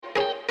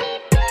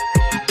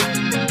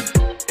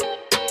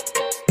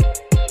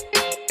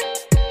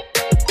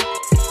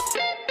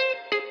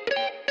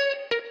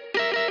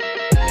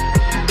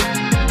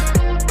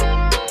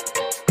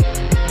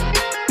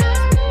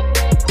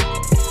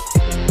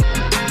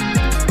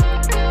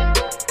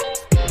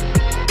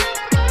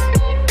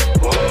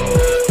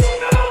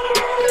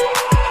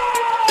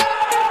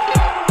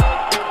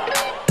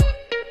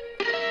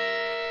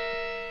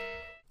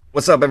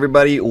What's up,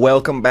 everybody?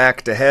 Welcome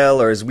back to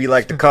hell, or as we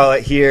like to call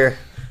it here,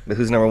 the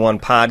Who's Number One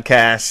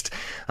podcast.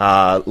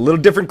 Little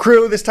different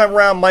crew this time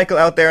around. Michael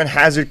out there in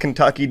Hazard,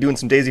 Kentucky, doing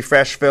some Daisy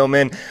Fresh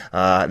filming.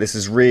 This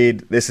is Reed.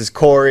 This is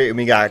Corey. And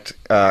we got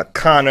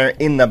Connor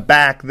in the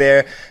back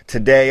there.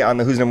 Today on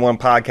the Who's Number One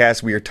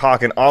podcast, we are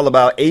talking all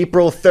about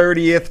April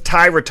 30th,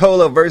 Ty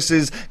Ruotolo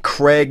versus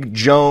Craig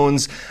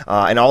Jones,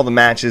 and all the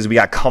matches we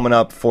got coming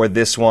up for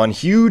this one.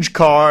 Huge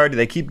card.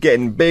 They keep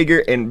getting bigger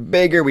and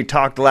bigger. We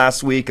talked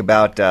last week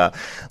about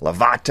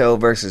Lovato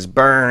versus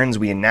Burns.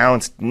 We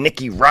announced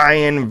Nikki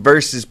Ryan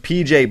versus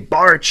PJ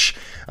Barch.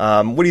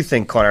 What do you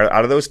think, Connor?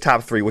 Out of those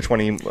top three, which one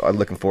are you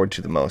looking forward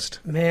to the most?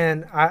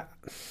 Man,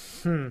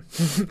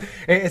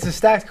 it's a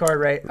stacked card,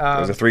 right?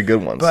 Those are three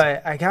good ones.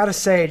 But I gotta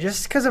say,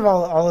 just because of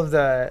all of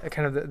the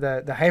kind of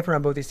the hype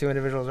around both these two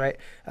individuals, right?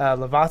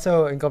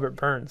 Lovato and Gilbert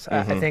Burns.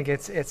 I think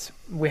it's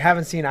we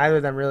haven't seen either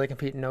of them really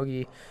compete in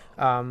Nogi,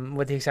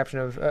 with the exception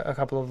of a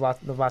couple of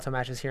Lovato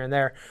matches here and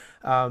there.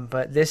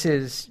 But this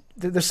is.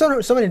 There's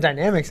so many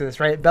dynamics of this,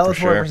 right?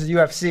 Bellator versus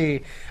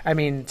UFC. I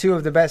mean, two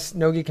of the best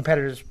Nogi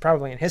competitors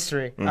probably in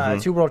history.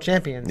 Two world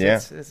champions. Yeah.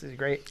 This is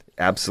great.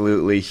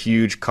 Absolutely.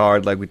 Huge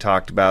card like we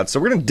talked about. So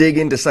we're going to dig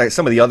into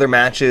some of the other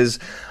matches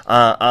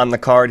on the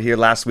card here.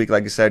 Last week,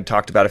 like I said,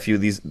 talked about a few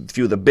of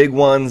the big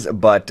ones.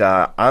 But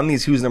on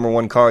these Who's Number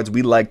One cards,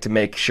 we like to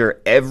make sure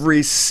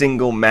every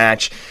single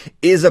match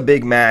is a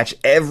big match.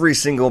 Every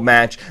single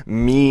match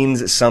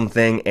means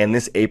something. And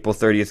this April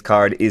 30th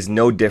card is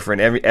no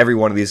different. Every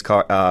one of these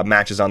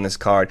matches on this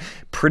card,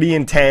 pretty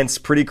intense,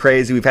 pretty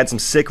crazy. We've had some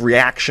sick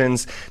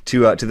reactions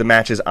to the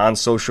matches on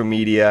social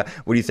media.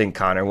 What do you think,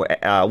 Connor?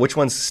 Which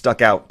ones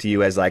stuck out to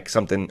you as like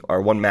something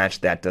or one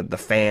match that the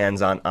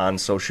fans on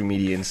social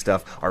media and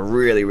stuff are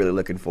really, really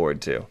looking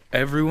forward to?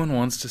 Everyone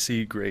wants to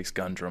see Grace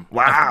Gundrum.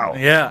 Wow.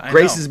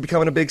 Grace is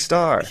becoming a big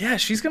star. Yeah,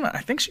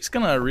 I think she's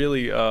gonna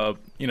really,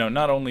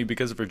 not only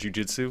because of her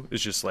jiu-jitsu,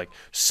 is just like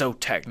so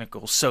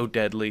technical, so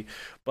deadly,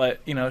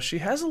 but, she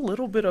has a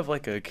little bit of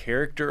like a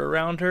character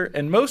around her,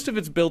 and most of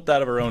it's built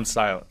out of her own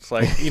silence.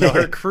 Like,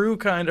 her crew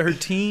her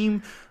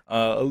team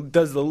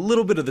does a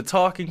little bit of the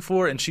talking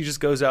for her, and she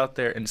just goes out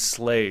there and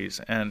slays.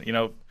 And,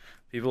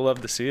 people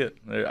love to see it.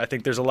 I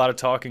think there's a lot of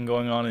talking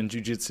going on in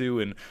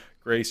jiu-jitsu, and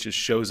Grace just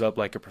shows up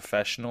like a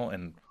professional,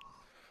 and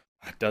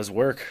it does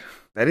work.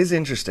 That is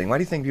interesting. Why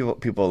do you think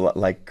people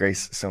like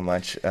Grace so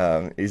much?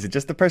 Is it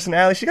just the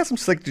personality? She got some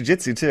slick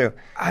jiu-jitsu too.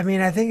 I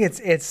mean, I think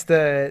it's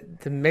the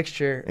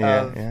mixture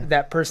of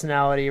that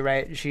personality,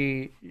 right?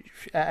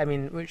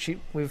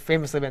 We've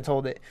famously been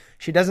told that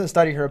she doesn't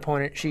study her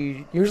opponent.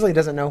 She usually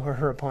doesn't know who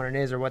her opponent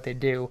is or what they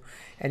do,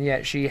 and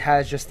yet she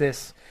has just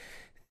this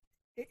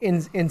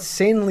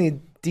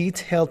insanely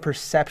detailed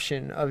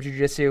perception of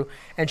jiu-jitsu,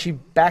 and she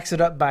backs it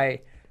up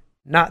by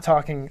not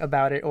talking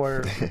about it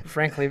or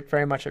frankly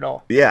very much at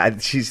all. Yeah,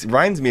 she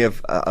reminds me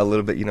of a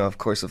little bit, of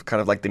course, of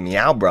kind of like the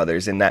Meow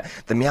Brothers, in that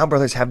the Meow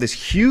Brothers have this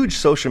huge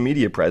social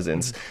media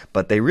presence,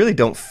 but they really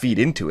don't feed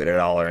into it at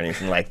all or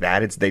anything like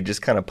that. They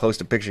just kind of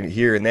post a picture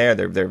here and there.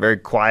 They're very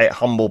quiet,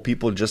 humble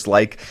people, just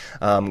like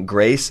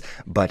Grace,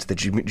 but the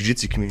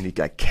jiu-jitsu community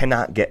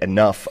cannot get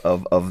enough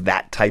of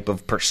that type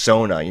of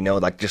persona,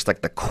 just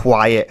like the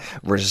quiet,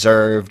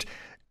 reserved,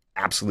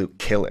 absolute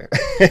killer.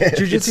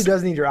 Jiu-jitsu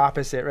does need your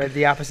opposite, right?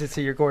 The opposite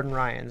to your Gordon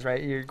Ryans,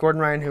 right? Your Gordon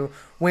Ryan who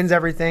wins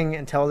everything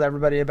and tells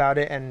everybody about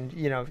it and,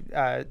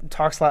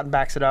 talks a lot and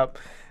backs it up.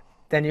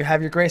 Then you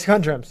have your Grace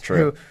Gundrums,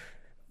 who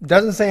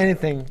doesn't say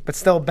anything but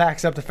still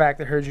backs up the fact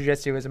that her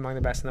jiu-jitsu is among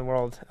the best in the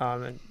world,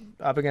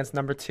 up against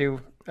number two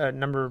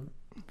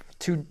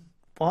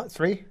or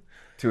three,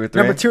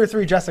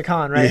 Jessica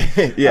Khan,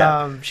 right?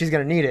 Yeah. She's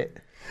going to need it.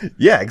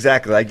 Yeah,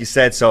 exactly. Like you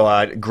said,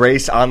 so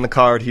Grace on the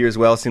card here as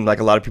well. Seemed like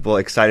a lot of people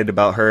excited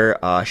about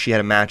her. She had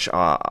a match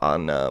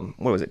on,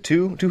 what was it,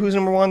 two Who's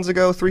Number Ones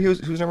ago? Three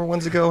Who's Number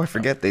Ones ago? I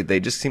forget.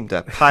 They just seemed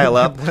to pile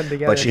up.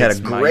 But she had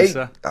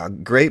a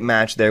great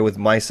match there with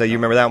Misa. You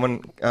remember that one,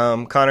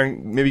 Connor?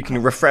 Maybe you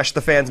can refresh the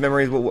fans'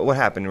 memories. What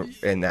happened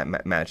in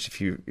that match, if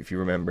you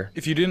remember?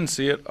 If you didn't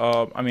see it,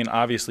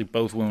 obviously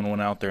both women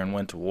went out there and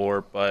went to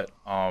war. But,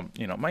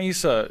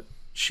 Misa,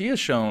 she has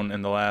shown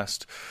in the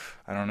last...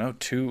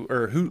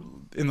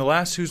 in the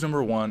last Who's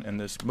Number One and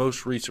this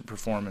most recent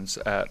performance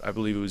at, I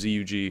believe it was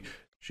EUG,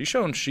 she's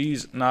shown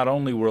she's not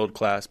only world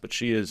class, but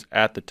she is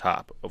at the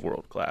top of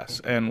world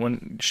class. And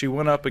when she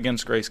went up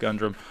against Grace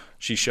Gundrum,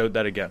 she showed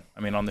that again.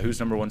 I mean, on the Who's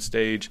Number One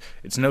stage,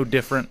 it's no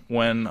different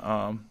when,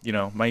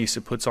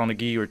 Maisa puts on a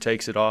gi or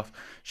takes it off.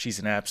 She's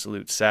an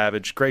absolute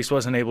savage. Grace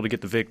wasn't able to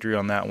get the victory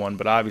on that one,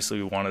 but obviously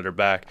we wanted her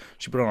back.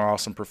 She put on an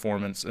awesome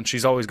performance, and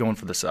she's always going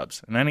for the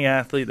subs. And any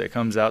athlete that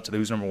comes out to the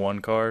Who's Number One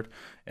card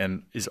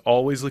and is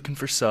always looking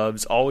for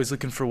subs, always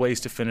looking for ways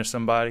to finish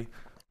somebody,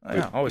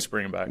 Yeah, always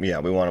bring him back. Yeah,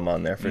 we want him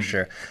on there for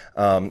sure.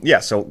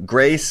 So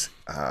Grace,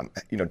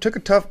 took a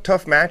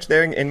tough match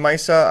there in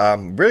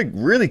Misa.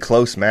 Really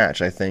close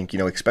match, I think.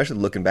 Especially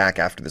looking back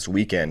after this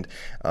weekend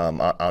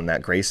on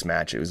that Grace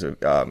match, it was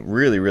a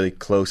really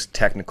close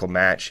technical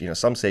match.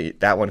 Some say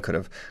that one could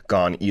have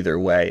gone either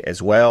way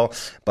as well.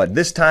 But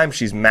this time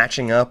she's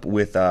matching up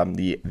with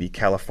the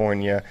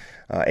California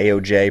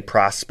AOJ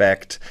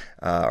prospect,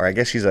 or I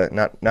guess she's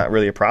not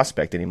really a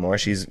prospect anymore.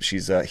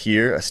 She's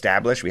here,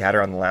 established. We had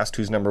her on the last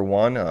Who's Number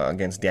One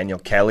against Danielle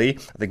Kelly.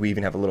 I think we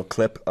even have a little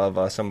clip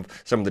of some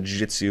of the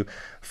jiu-jitsu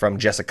from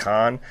Jessica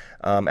Khan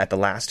at the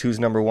last Who's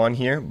Number One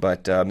here.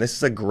 But this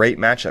is a great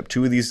matchup.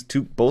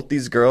 Both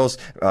these girls,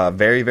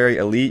 very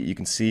elite. You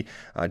can see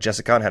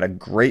Jessica Khan had a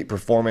great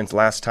performance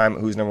last time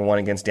at Who's Number One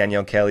against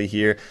Danielle Kelly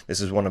here. This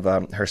is one of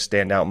her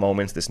standout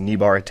moments, this knee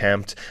bar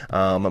attempt.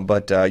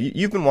 But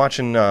you've been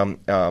watching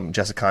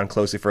Jessica Khan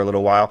closely for a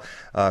little while.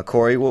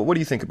 Corey, what do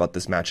you think about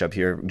this matchup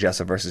here,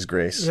 Jessa versus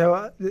Grace?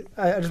 I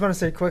just want to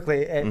say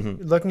quickly,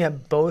 looking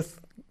at both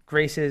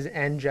Grace's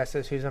and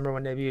Jessa's Who's Number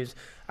One debuts,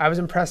 I was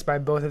impressed by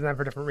both of them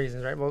for different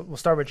reasons, right? We'll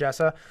start with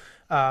Jessa,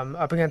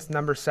 up against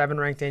number 7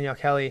 ranked Danielle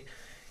Kelly.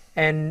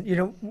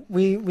 And,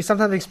 we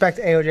sometimes expect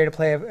AOJ to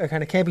play a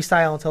kind of campy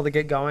style until they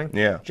get going.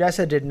 Yeah.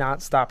 Jessa did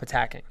not stop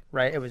attacking,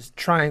 right? It was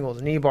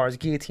triangles, knee bars,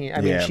 guillotine.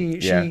 I mean,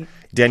 she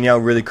Danielle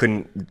really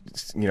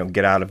couldn't,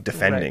 get out of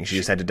defending. Right. She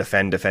just had to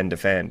defend.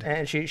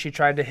 And she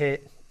tried to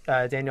hit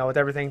Danielle with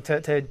everything.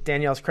 To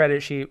Danielle's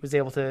credit, she was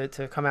able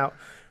to come out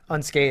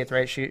unscathed,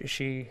 right?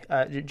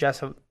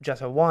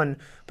 Jessa won,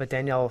 but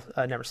Danielle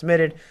never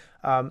submitted.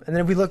 And then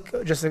if we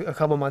look just a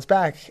couple months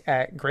back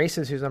at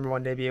Grace's Who's Number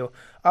One debut,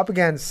 up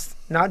against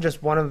not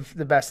just one of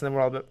the best in the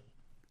world, but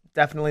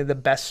definitely the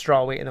best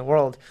strawweight in the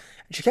world.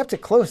 And she kept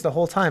it close the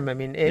whole time. I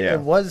mean,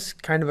 it was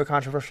kind of a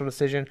controversial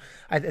decision.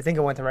 I think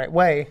it went the right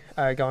way,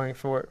 going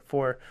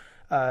for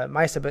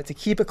Misa, but to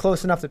keep it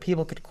close enough that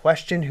people could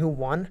question who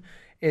won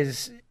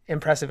is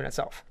impressive in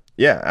itself.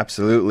 Yeah,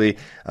 absolutely.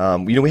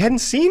 We hadn't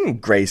seen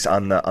Grace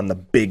on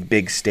the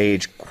big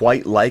stage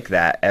quite like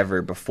that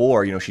ever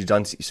before. She's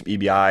done some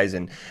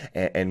EBIs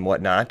and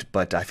whatnot,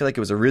 but I feel like it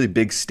was a really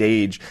big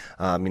stage.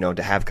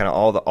 To have kind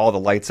of all the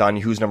lights on.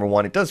 Who's Number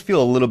One? It does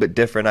feel a little bit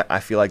different. I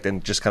feel like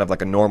than just kind of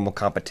like a normal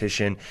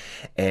competition,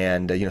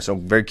 and so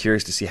I'm very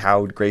curious to see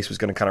how Grace was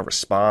going to kind of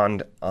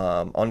respond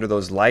under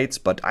those lights.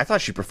 But I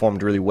thought she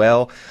performed really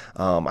well.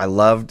 I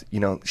loved,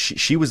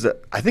 she was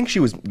I think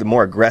she was the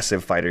more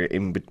aggressive fighter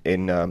in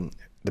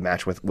the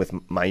match with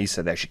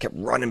Maisa there. She kept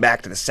running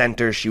back to the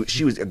center.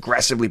 She was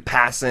aggressively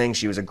passing.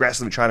 She was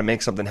aggressively trying to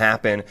make something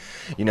happen,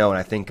 and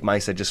I think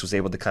Maisa just was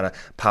able to kind of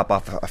pop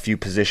off a few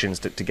positions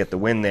to get the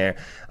win there.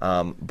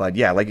 But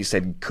yeah, like you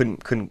said,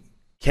 can't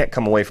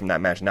come away from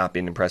that match not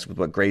being impressed with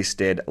what Grace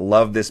did.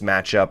 Love this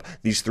matchup.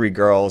 These 3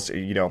 girls, are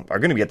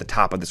going to be at the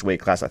top of this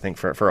weight class, I think,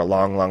 for a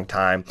long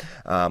time,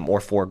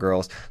 or 4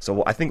 girls.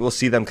 So I think we'll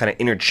see them kind of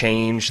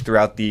interchange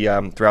throughout the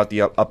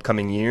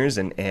upcoming years,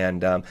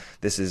 and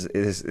this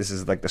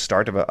is like the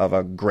start of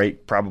a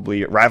great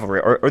probably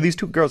rivalry. Or these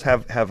 2 girls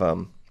have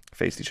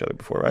faced each other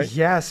before, right?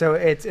 Yeah. So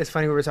it's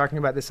funny, we were talking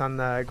about this on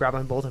the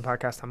Grappling Bulletin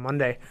podcast on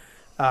Monday.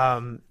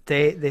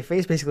 They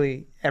face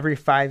basically every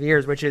 5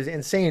 years, which is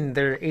insane.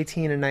 They're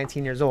 18 and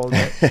 19 years old.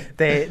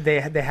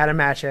 they had a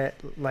match at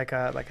like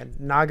a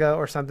Naga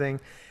or something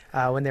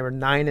when they were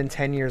 9 and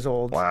 10 years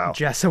old. Wow.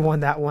 Jessa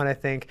won that one, I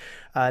think.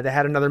 They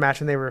had another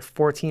match when they were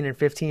 14 and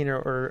 15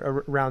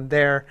 or around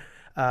there.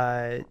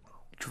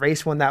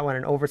 Grace won that one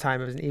in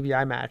overtime. It was an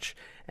EBI match.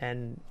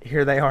 And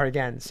here they are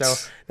again. So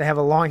they have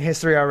a long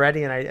history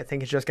already, and I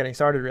think it's just getting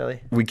started,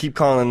 really. We keep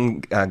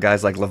calling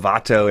guys like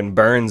Lovato and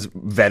Burns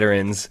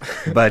veterans,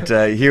 but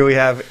here we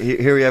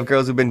have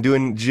girls who've been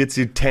doing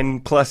jiu-jitsu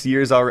 10+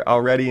 years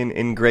already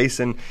in Grace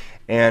and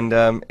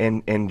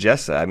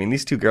Jessa. I mean,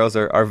 these 2 girls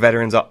are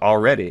veterans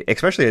already,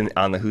 especially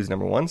on the Who's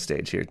Number One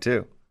stage here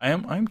too.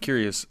 I'm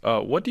curious.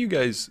 What do you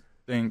guys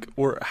think,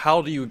 or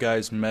how do you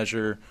guys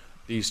measure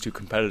these 2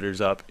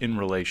 competitors up in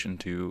relation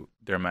to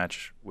their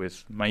match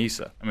with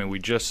Maisa? I mean, we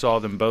just saw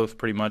them both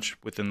pretty much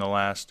within the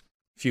last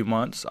few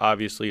months.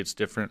 Obviously, it's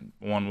different.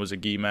 One was a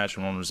gi match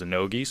and one was a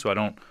no-gi, so I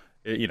don't,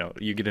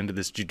 you get into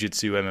this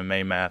jiu-jitsu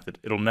MMA math,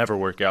 it'll never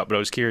work out. But I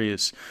was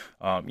curious,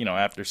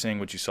 after seeing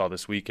what you saw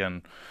this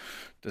weekend,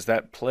 does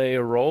that play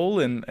a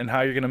role in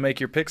how you're going to make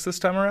your picks this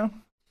time around?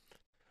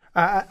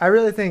 I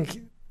really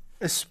think,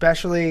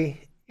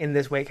 especially in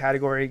this weight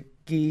category,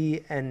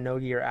 gi and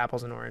no-gi are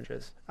apples and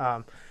oranges.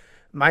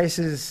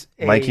 Maisa's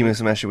Mikey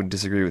Musumeci would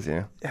disagree with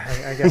you.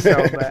 I guess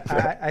so, but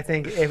I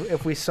think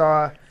if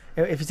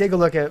you take a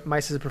look at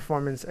Maisa's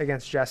performance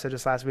against Jessa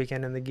just last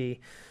weekend in the gi,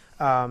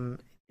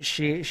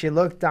 she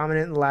looked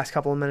dominant in the last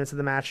couple of minutes of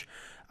the match,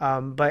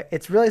 but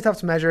it's really tough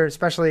to measure,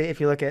 especially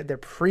if you look at their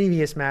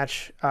previous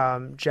match.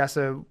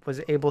 Jessa was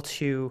able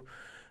to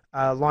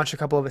launch a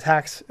couple of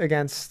attacks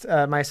against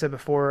Maisa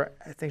before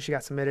I think she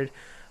got submitted.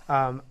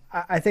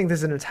 I think this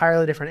is an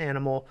entirely different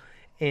animal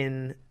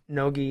in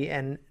no-gi,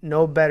 and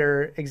no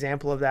better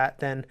example of that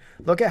than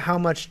look at how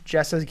much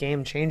Jessa's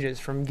game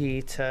changes from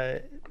gi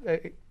to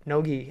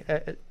Nogi,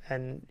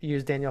 and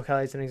use Danielle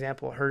Kelly as an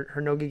example.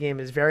 Her Nogi game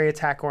is very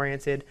attack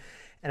oriented,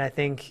 and I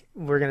think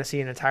we're going to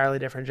see an entirely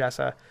different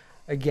Jessa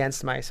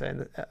against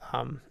Maisa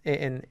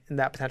in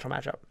that potential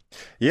matchup.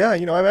 Yeah,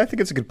 you know, I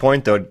think it's a good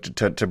point though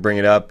to bring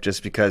it up,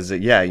 just because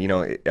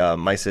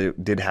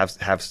Maisa did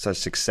have such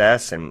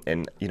success,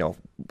 and you know,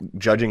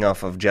 judging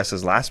off of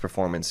Jessa's last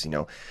performance, you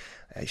know,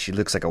 she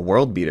looks like a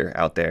world beater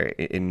out there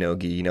in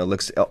Nogi, you know,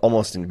 looks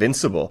almost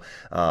invincible,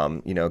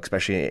 you know,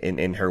 especially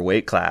in her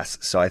weight class.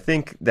 So I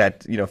think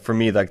that, you know, for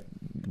me, like,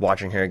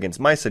 watching her against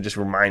Maisa just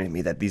reminded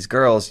me that these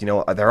girls, you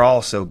know, they're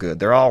all so good.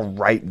 They're all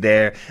right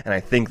there. And I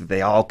think that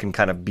they all can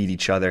kind of beat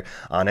each other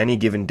on any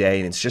given day.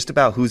 And it's just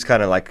about who's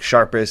kind of like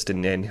sharpest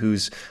and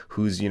who's,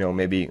 you know,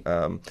 maybe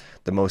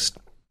the most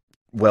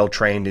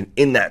well-trained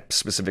in that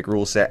specific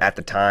rule set at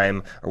the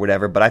time or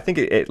whatever. But I think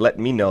it let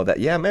me know that,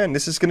 yeah, man,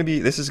 this is going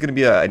to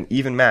be an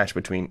even match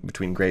between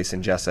Grace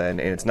and Jessa, and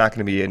it's not going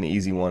to be an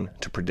easy one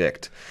to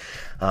predict.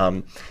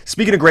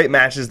 Speaking of great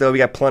matches, though, we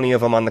got plenty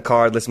of them on the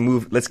card.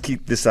 Let's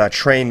keep this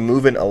train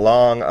moving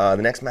along.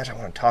 The next match I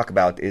want to talk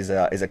about is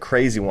a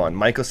crazy one.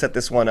 Michael set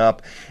this one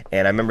up,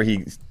 and I remember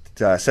he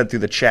said through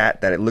the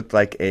chat that it looked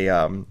like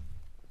a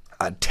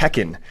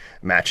Tekken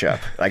matchup.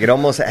 Like, it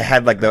almost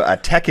had like a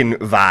Tekken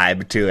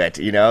vibe to it.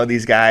 You know,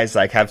 these guys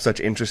like have such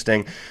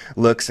interesting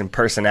looks and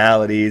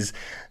personalities.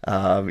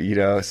 You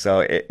know,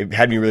 so it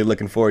had me really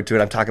looking forward to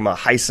it. I'm talking about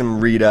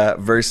Haisam Rita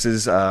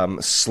versus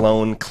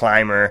Sloan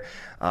Clymer.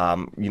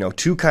 You know,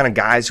 two kind of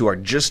guys who are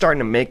just starting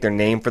to make their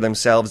name for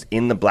themselves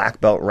in the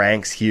black belt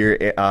ranks here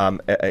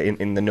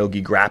in the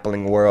Nogi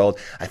grappling world.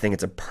 I think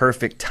it's a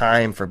perfect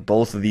time for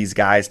both of these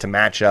guys to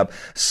match up.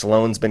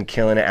 Sloan's been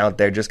killing it out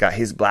there, just got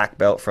his black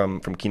belt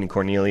from Keenan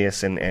Cornelius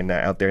and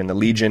out there in the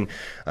Legion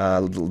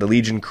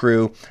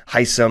crew.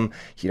 Haisam,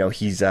 you know,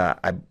 he's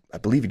I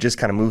believe he just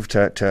kind of moved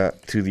to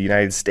the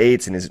United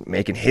States and is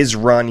making his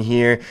run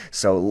here.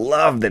 So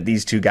love that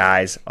these two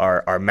guys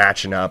are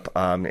matching up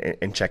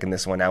and checking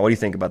this one out. What do you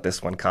think about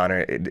this one,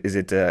 Connor? Is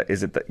it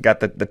got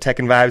the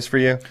Tekken vibes for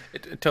you?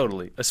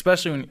 Totally.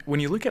 Especially when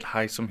you look at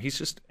Haisam, he's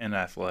just an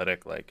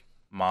athletic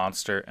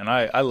monster, and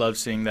I love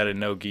seeing that in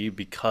Nogi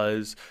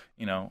because,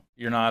 you know,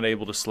 you're not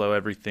able to slow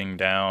everything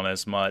down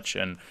as much,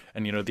 and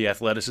you know, the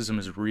athleticism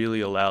is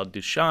really allowed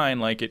to shine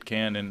like it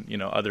can in, you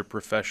know, other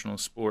professional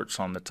sports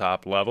on the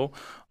top level.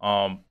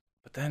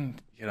 But then,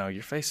 you know,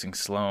 you're facing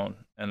Sloan,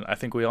 and I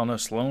think we all know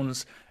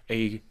Sloan's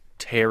a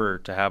terror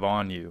to have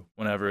on you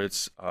whenever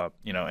it's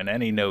you know, in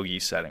any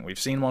no-gi setting. We've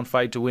seen him on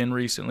Fight to Win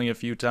recently a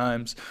few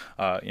times.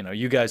 You know,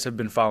 you guys have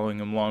been following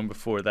him long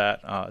before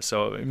that,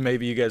 so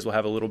maybe you guys will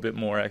have a little bit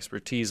more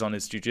expertise on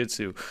his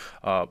jiu-jitsu.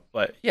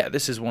 But yeah,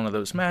 this is one of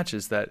those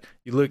matches that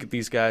you look at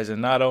these guys,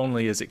 and not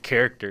only is it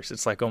characters,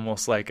 it's like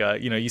almost like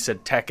you know, you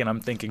said Tekken, I'm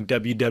thinking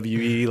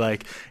WWE,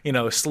 like, you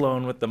know,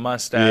 Sloan with the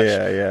mustache.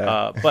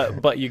 Yeah.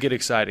 But you get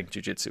exciting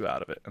jiu-jitsu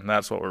out of it, and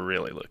that's what we're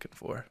really looking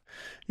for.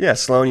 Yeah,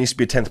 Sloan used to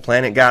be a 10th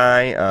Planet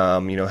guy,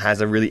 you know,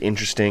 has a really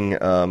interesting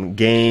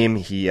game.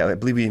 I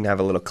believe we can have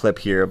a little clip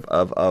here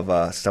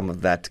of some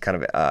of that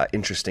kind of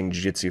interesting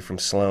jiu-jitsu from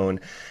Sloan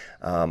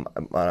on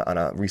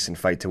a recent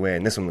Fight to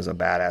Win. This one was a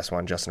badass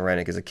one. Justin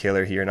Rennick is a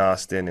killer here in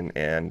Austin,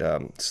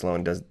 and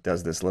Sloan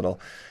does this little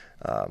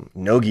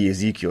Nogi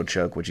Ezekiel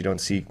choke, which you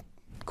don't see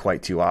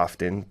quite too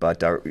often,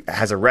 but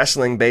has a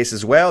wrestling base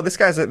as well. This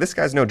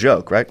guy's no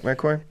joke, right,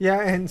 Corey?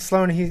 Yeah, and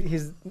Sloan,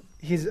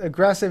 he's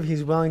aggressive.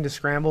 He's willing to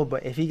scramble,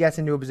 but if he gets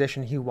into a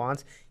position he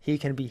wants, he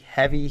can be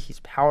heavy. He's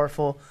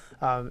powerful,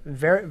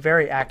 very,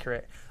 very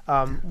accurate.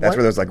 That's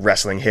where those like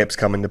wrestling hips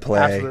come into play.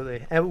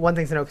 Absolutely. And one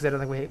thing to note, because I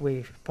don't think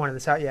we pointed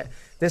this out yet,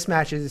 this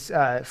match is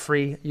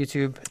free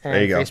YouTube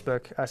and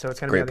Facebook, so it's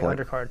going to be on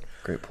the undercard.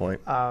 Great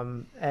point.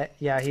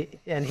 Yeah,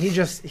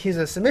 he's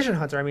a submission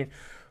hunter. I mean,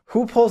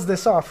 who pulls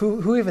this off?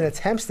 Who even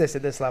attempts this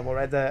at this level,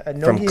 right?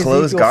 From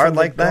closed guard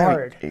like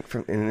that,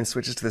 and then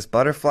switches to this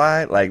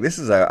butterfly. Like, this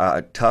is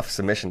a tough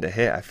submission to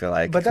hit, I feel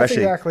like. But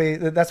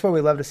that's what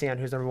we love to see on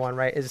Who's Number One,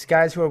 right? Is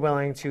guys who are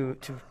willing to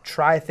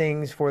try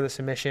things for the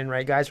submission,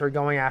 right? Guys who are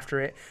going after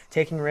it,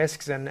 taking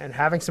risks, and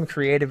having some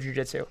creative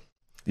jiu-jitsu.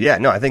 Yeah,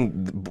 no, I think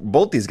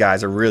both these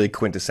guys are really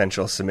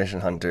quintessential submission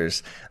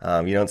hunters.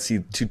 You don't see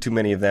too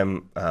many of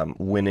them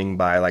winning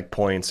by like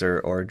points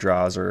or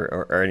draws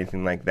or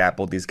anything like that.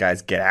 Both these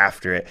guys get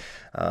after it.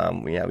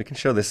 Yeah, we can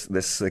show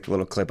this like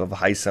little clip of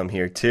Haisam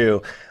here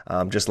too.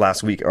 Just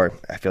last week, or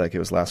I feel like it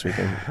was last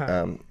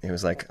weekend. It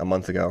was like a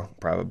month ago,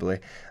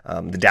 probably.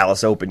 The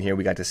Dallas Open here,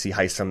 we got to see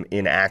Haisam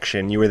in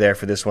action. You were there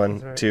for this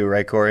one too,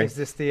 right, Corey? Is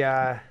this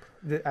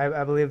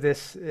I believe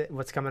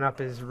what's coming up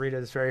is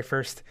Rita's very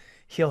first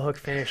heel hook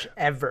finish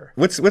ever.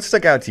 What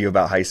stuck out to you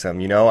about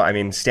Haisam? You know, I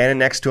mean, standing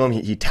next to him,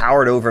 he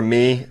towered over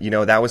me. You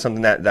know, that was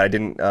something that I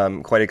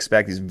didn't quite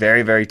expect. He's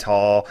very, very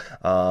tall.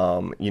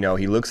 You know,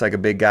 he looks like a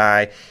big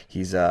guy.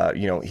 He's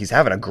you know, he's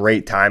having a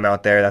great time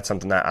out there. That's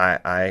something that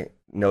I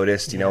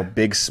noticed. You know,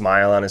 big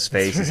smile on his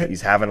face.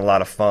 He's having a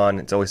lot of fun.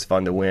 It's always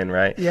fun to win,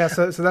 right? Yeah.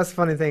 So that's the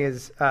funny thing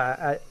is,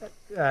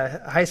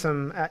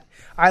 Heisam,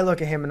 I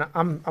look at him and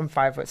I'm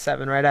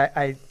 5'7", right?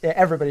 I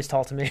everybody's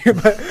tall to me,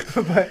 but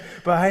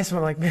Heisam,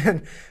 I'm like,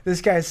 man,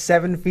 this guy's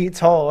 7 feet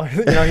tall.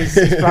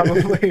 He's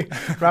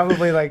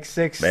probably like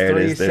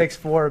 6'3",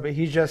 6'4", but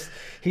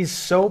he's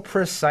so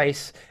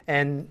precise,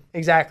 and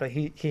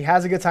exactly he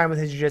has a good time with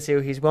his jiu-jitsu.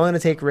 He's willing to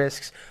take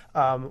risks.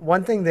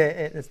 One thing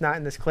that it's not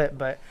in this clip,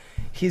 but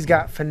he's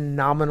got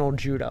phenomenal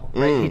judo.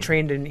 Right? Mm.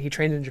 He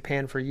trained in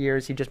Japan for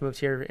years. He just moved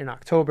here in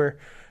October.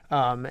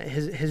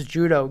 His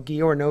judo,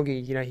 gi or no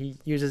gi, he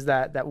uses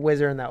that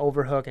whizzer and that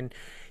overhook, and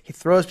he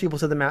throws people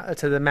to the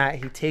mat.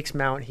 He takes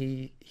mount.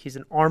 He's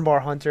an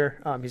armbar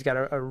hunter. He's got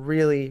a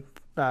really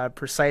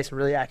precise,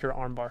 really accurate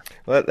armbar.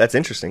 Well, that's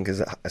interesting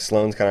because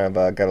Sloan's kind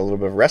of got a little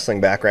bit of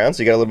wrestling background,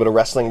 so you got a little bit of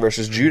wrestling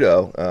versus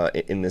judo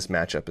in this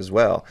matchup as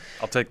well.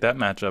 I'll take that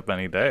matchup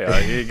any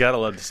day. You gotta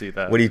love to see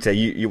that. What do you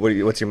take?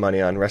 What's your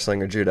money on,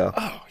 wrestling or judo?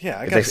 Oh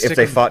yeah, if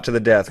they fought to the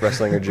death,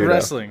 wrestling or judo?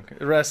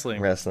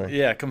 Wrestling.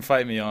 Yeah, come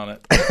fight me on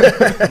it.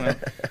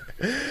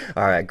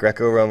 All right,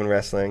 Greco-Roman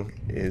wrestling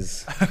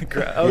is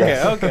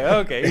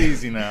okay,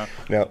 easy now.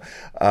 No.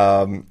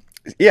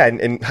 Yeah,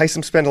 and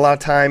Heisam spent a lot of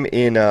time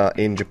in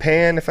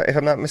Japan, if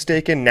I'm not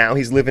mistaken. Now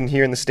he's living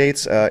here in the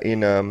States,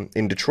 in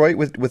Detroit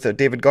with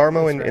David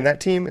Garmo in that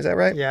team. Is that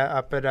right? Yeah,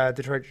 up at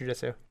Detroit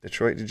Jiu-Jitsu.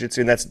 Detroit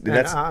Jiu-Jitsu, and that's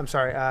I'm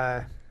sorry,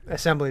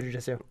 Assembly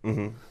Jiu-Jitsu.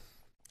 Mm-hmm.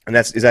 And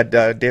is that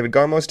David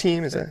Garmo's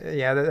team? Is that?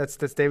 Yeah, that's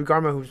David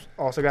Garmo, who's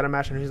also got a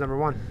match, and he's number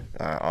one.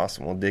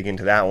 Awesome. We'll dig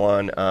into that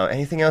one.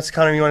 Anything else,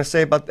 Connor, you want to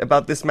say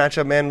about this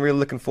matchup, man? Really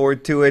looking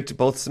forward to it.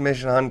 Both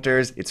submission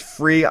hunters. It's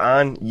free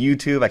on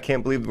YouTube. I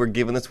can't believe we're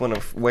giving this one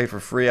away for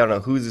free. I don't know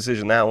whose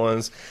decision that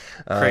was.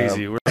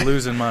 Crazy. We're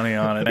losing money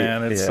on it,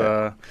 man. It's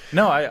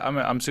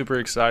I'm super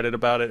excited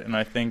about it, and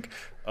I think.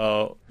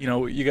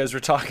 You guys were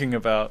talking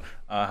about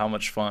how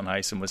much fun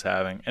Heisam was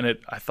having, and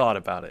I thought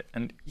about it.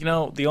 And,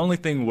 the only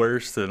thing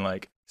worse than,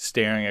 like,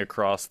 staring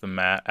across the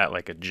mat at,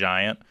 like, a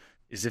giant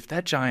is if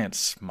that giant's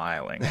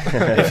smiling.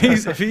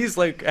 if he's,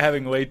 like,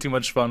 having way too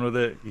much fun with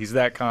it, he's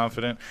that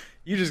confident,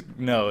 you just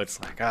know it's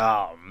like,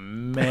 oh,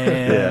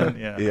 man.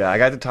 Yeah, I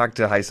got to talk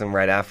to Heisam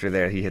right after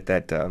there. He hit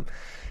that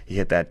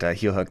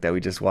heel hook that we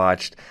just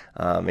watched.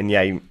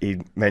 He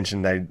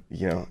mentioned that,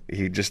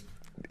 he just –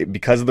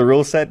 because of the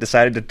rule set,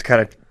 decided to kind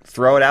of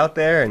throw it out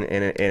there, and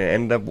it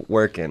ended up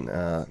working.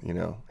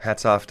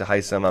 Hats off to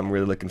Heisam. I'm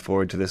really looking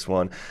forward to this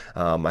one.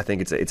 I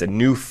think it's a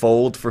new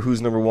fold for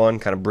Who's Number One,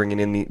 kind of bringing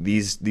in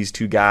these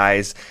two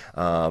guys.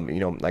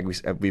 Like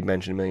we've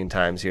mentioned a million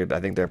times here, I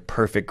think they're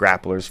perfect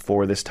grapplers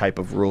for this type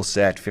of rule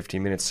set,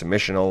 15-minute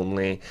submission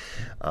only.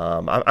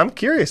 I'm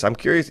curious. I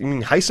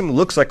mean, Heisam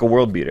looks like a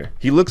world beater.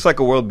 He looks like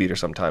a world beater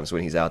sometimes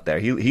when he's out there.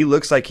 He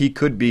looks like he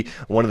could be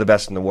one of the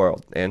best in the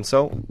world. And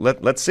so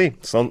let's see.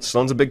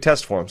 Sloan's a big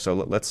test for him. So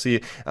let's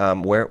see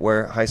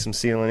where Heisam's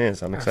ceiling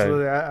is. I'm excited.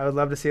 Absolutely. I would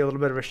love to see a little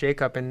bit of a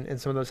shakeup in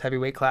some of those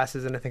heavyweight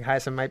classes, and I think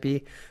Heisam might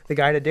be the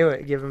guy to do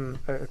it. Give him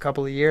a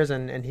couple of years,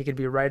 and he could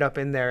be right up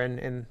in there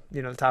in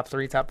the top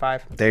 3, top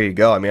 5. There you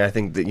go. I mean, I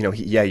think that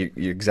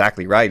you're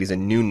exactly right. He's a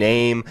new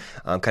name,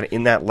 kind of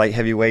in that light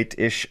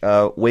heavyweight-ish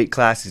weight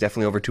class. He's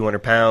definitely over 200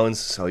 pounds,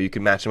 so you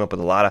can match him up with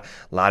a lot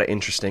of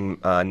interesting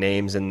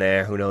names in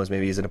there. Who knows?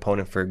 Maybe he's an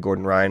opponent for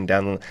Gordon Ryan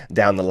down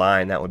the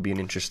line. That would be an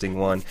interesting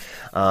one.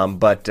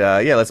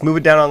 Let's move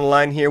it down on the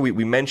line here.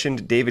 We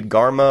mentioned David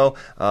Garmo,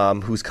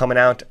 who's coming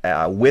out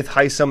with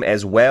Heisam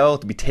as well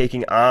to be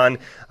taking on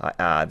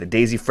the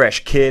Daisy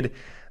Fresh kid,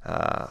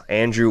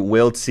 Andrew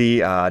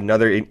Wiltse.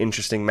 Another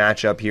interesting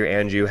matchup here.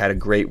 Andrew had a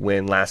great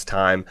win last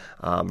time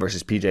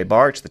versus PJ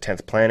Barch, the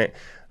 10th Planet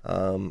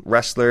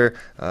wrestler,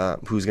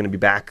 who's going to be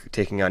back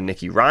taking on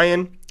Nicky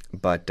Ryan.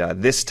 But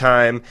this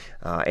time,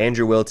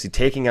 Andrew Wiltse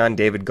taking on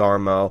David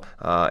Garmo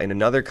in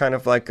another kind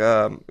of like,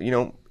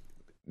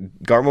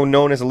 Garmo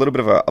known as a little bit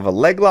of a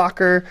leg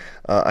locker.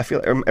 I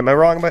feel. Am I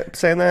wrong about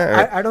saying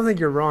that? I don't think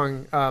you're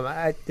wrong.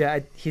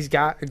 He's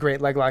got a great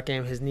leg lock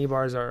game. His knee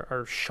bars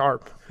are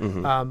sharp.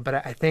 Mm-hmm.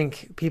 But I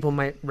think people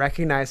might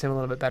recognize him a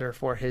little bit better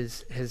for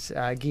his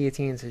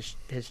guillotines.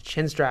 His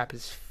chin strap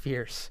is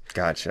fierce.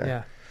 Gotcha.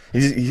 Yeah.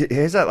 He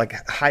has that like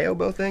high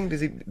elbow thing. Does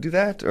he do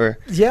that or?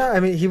 Yeah, I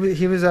mean he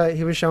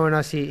was showing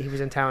us. He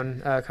was in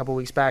town a couple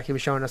weeks back. He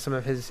was showing us some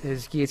of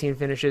his guillotine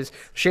finishes.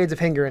 Shades of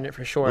Hinger in it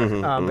for sure.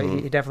 But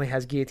he definitely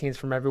has guillotines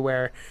from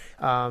everywhere.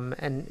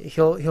 And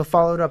he'll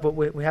follow it up. But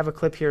we have a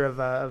clip here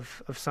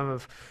of some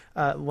of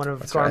one of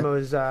That's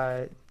Garmo's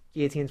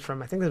guillotines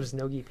from, I think it was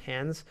Nogi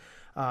Pans.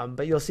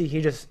 But you'll see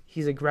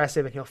he's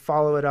aggressive, and he'll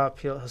follow it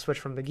up. He'll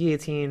switch from the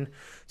guillotine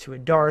to a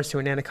Dars to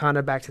an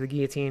Anaconda back to the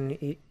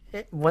guillotine.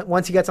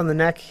 Once he gets on the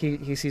neck,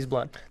 he sees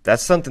blood.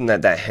 That's something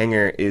that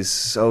Hanger is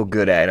so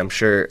good at. I'm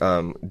sure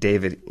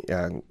David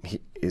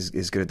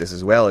is good at this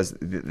as well, is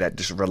that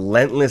just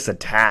relentless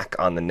attack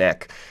on the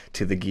neck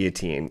to the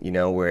guillotine,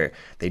 where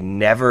they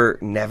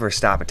never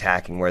stop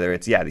attacking, whether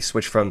it's, they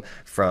switch from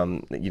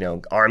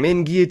arm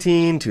in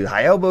guillotine to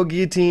high elbow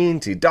guillotine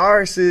to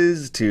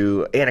Darces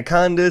to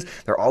Anacondas.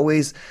 They're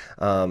always,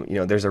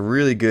 there's a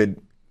really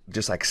good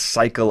just like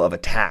cycle of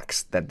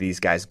attacks that these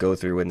guys go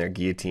through in their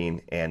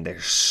guillotine, and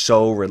they're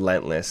so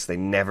relentless. They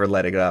never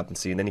let it up. And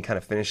then he kind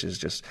of finishes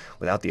just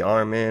without the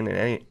arm in,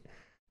 and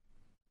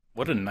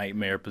what a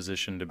nightmare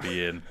position to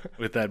be in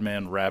with that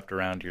man wrapped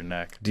around your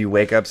neck. do you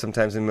wake up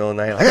sometimes in the middle of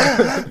the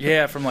night like,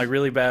 Yeah, from like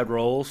really bad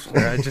rolls.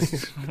 Where I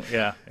just,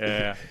 yeah.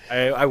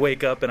 I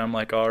wake up and I'm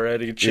like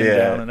already chin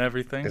down and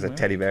everything. there's a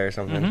teddy bear or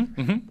something?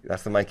 Mm-hmm.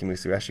 That's the Mikey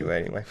Musueshi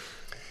way, anyway.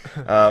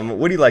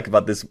 What do you like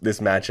about this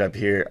matchup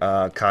here,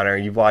 Connor?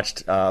 You've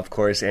watched, of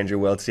course, Andrew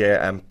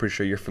Weltier. I'm pretty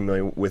sure you're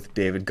familiar with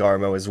David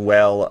Garmo as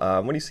well.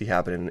 What do you see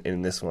happening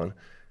in this one?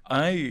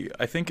 I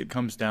think it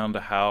comes down to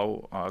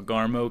how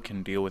Garmo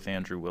can deal with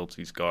Andrew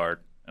Wiltsey's guard.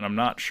 And I'm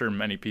not sure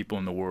many people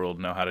in the world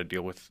know how to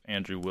deal with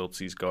Andrew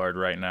Wiltsey's guard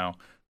right now.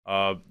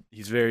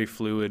 He's very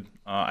fluid.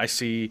 I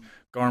see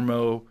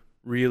Garmo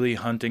really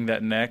hunting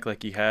that neck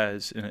like he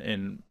has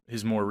in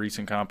his more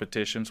recent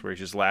competitions where he's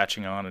just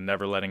latching on and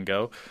never letting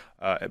go.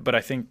 But I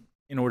think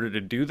in order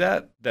to do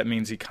that, that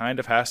means he kind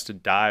of has to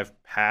dive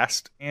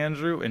past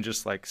Andrew and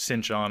just like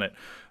cinch on it.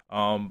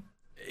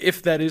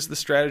 If that is the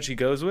strategy he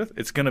goes with,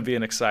 it's going to be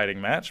an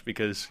exciting match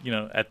because,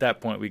 at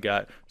that point we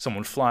got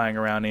someone flying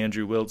around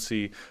Andrew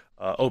Wiltsey,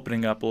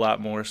 opening up a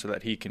lot more so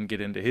that he can get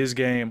into his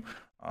game.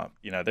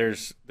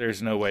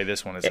 There's no way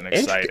this one isn't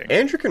exciting.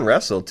 Andrew can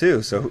wrestle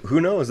too, so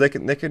who knows? It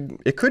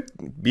could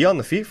be on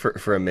the feet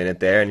for a minute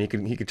there, and he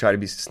could try to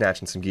be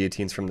snatching some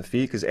guillotines from the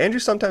feet because Andrew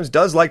sometimes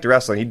does like to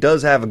wrestle. He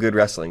does have a good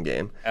wrestling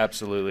game.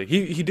 Absolutely,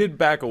 he did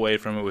back away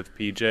from it with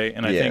PJ,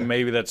 and I think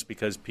maybe that's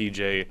because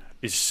PJ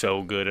is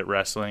so good at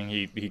wrestling.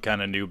 He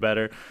kind of knew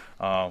better.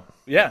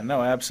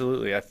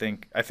 Absolutely. I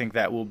think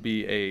that will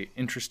be a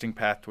interesting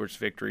path towards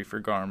victory for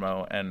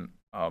Garmo, and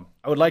I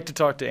would like to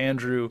talk to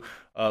Andrew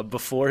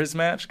before his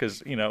match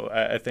because,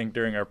 I think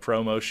during our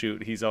promo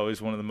shoot, he's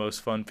always one of the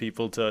most fun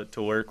people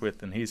to work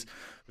with, and he's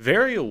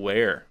very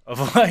aware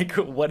of like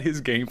what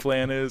his game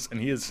plan is, and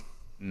he is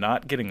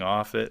not getting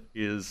off it.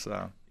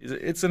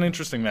 It's an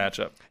interesting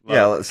matchup.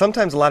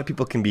 Sometimes a lot of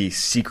people can be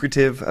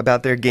secretive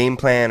about their game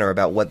plan or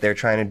about what they're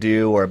trying to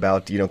do or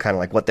about, kind of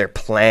like what they're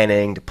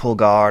planning to pull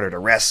guard or to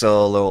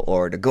wrestle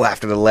or to go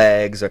after the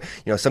legs. Or,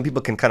 some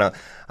people can kind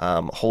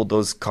of hold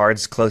those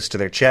cards close to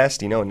their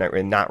chest,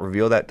 and not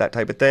reveal that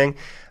type of thing.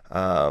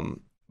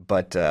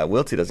 But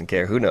Wiltsey doesn't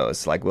care. Who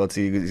knows? Like,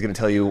 Wiltsey is going to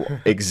tell you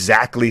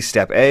exactly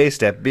step A,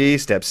 step B,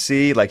 step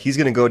C. Like, he's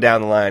going to go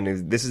down the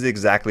line. This is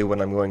exactly what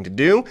I'm going to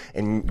do,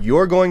 and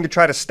you're going to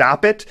try to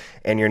stop it,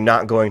 and you're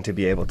not going to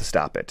be able to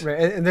stop it.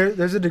 Right, and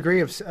there's a degree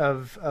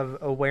of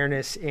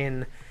awareness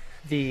in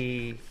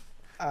the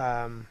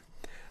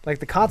like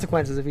the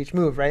consequences of each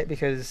move, right?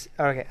 Because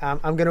I'm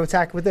going to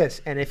attack with this,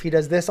 and if he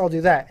does this, I'll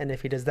do that, and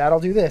if he does that, I'll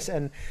do this,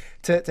 and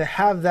to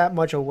have that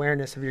much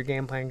awareness of your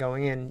game plan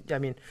going in, I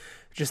mean.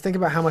 Just think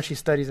about how much he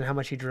studies and how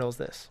much he drills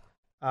this.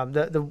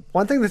 The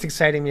one thing that's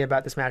exciting me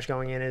about this match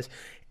going in is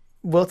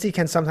Wiltsey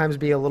can sometimes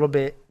be a little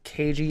bit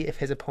cagey if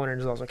his opponent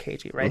is also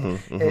cagey, right?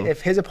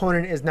 If his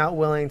opponent is not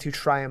willing to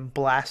try and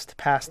blast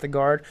past the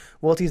guard,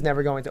 Wiltsey's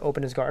never going to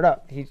open his guard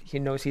up. He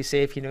knows he's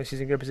safe. He knows he's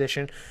in a good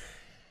position.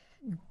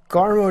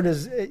 Garmo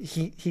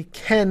he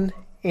can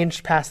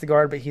inch past the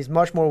guard, but he's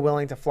much more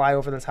willing to fly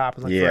over the top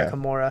and look for a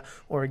Kimura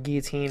or a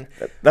guillotine.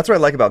 That's what I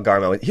like about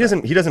Garmo.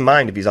 He doesn't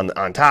mind if he's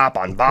on top,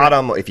 on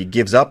bottom, if he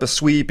gives up a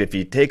sweep, if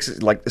he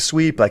takes like the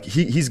sweep. Like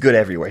he's good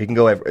everywhere. He can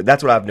go everywhere.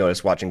 That's what I've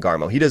noticed watching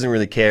Garmo. He doesn't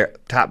really care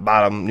top,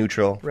 bottom,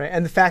 neutral. Right,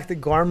 and the fact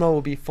that Garmo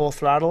will be full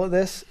throttle at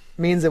this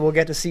means that we'll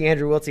get to see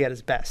Andrew Wiltsey at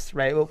his best,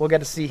 right? We'll get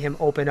to see him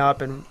open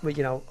up, and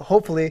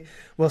hopefully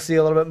we'll see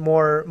a little bit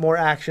more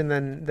action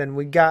than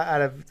we got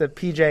out of the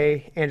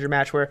PJ Andrew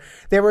match, where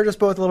they were just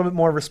both a little bit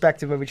more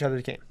respective of each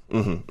other's game.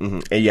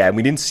 And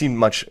we didn't see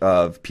much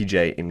of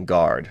PJ in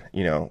guard.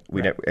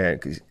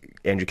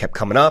 Andrew kept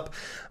coming up,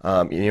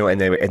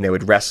 and they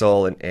would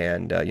wrestle, and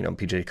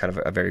PJ kind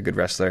of a very good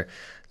wrestler.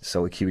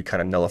 So he would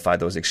kind of nullify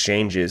those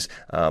exchanges.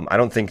 I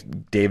don't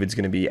think David's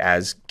going to be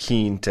as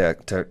keen to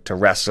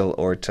wrestle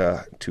or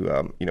to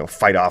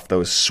fight off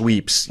those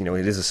sweeps.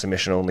 It is a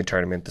submission-only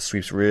tournament. The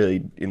sweeps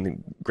really, in the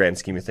grand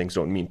scheme of things,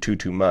 don't mean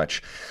too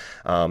much.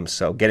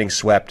 So getting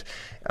swept,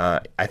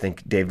 I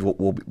think David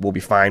will be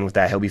fine with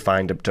that. He'll be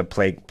fine to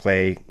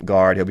play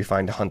guard. He'll be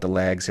fine to hunt the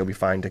legs. He'll be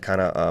fine to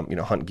kind of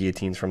hunt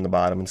guillotines from the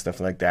bottom and stuff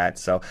like that.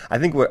 So I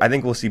think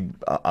we'll see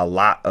a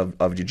lot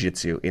of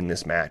jiu-jitsu in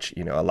this match.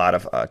 A lot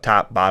of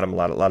top, bottom, a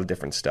lot of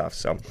different stuff.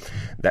 So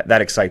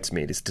that excites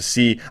me to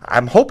see.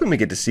 I'm hoping we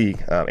get to see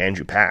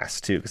Andrew pass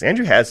too, because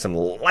Andrew has some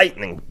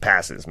lightning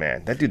passes.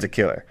 Man, that dude's a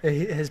killer.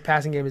 His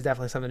passing game is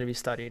definitely something to be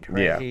studied.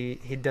 Right? Yeah,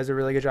 he does a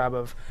really good job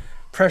of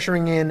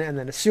pressuring in, and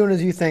then as soon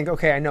as you think,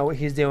 okay, I know what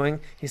he's doing,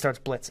 he starts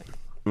blitzing.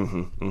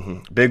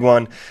 Big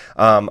one.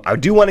 I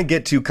do want to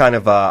get to kind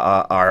of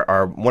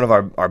our one of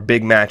our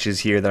big matches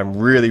here that I'm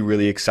really,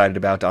 really excited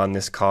about on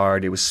this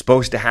card. It was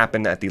supposed to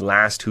happen at the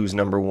last Who's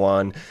Number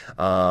One,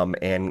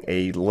 and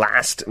a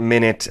last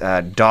minute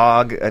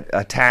dog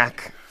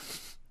attack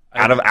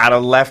out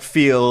of left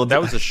field.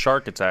 That was a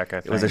shark attack, I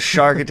think. It was a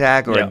shark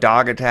attack or a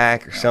dog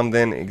attack or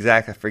something.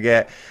 Exactly, I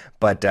forget.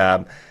 But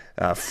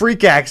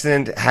freak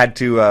accident, had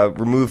to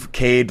remove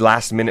Cade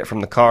last minute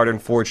from the card,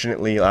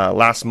 unfortunately,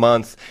 last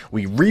month.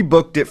 We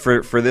rebooked it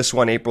for this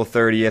one, April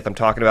 30th. I'm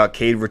talking about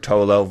Cade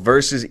Rotolo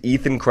versus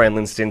Ethan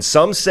Crenlinston.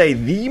 Some say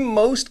the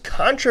most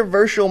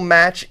controversial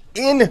match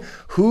in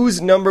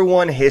Who's Number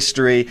One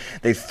history.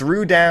 They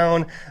threw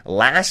down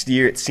last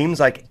year. It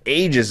seems like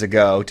ages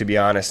ago, to be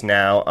honest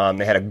now.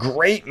 They had a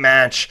great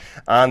match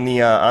on the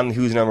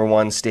Who's Number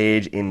One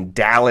stage in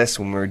Dallas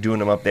when we were doing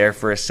them up there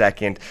for a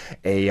second.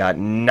 A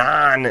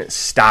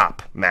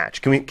non-stop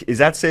match. Is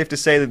that safe to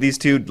say that these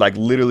two like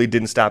literally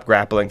didn't stop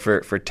grappling for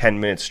 10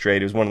 minutes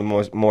straight? It was one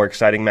of the more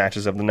exciting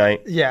matches of the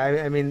night. Yeah,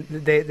 I mean,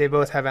 they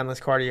both have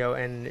endless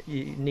cardio, and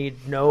you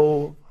need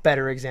no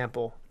better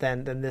example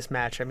than this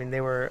match. I mean,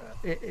 they were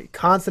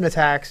constant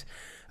attacks.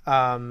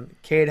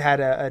 Cade had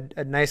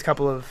a nice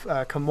couple of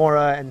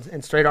Kimura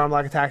and straight arm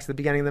lock attacks at the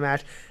beginning of the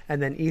match,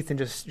 and then Ethan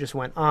just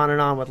went on and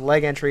on with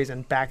leg entries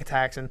and back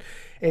attacks, and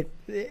it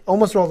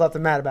almost rolled off the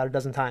mat about a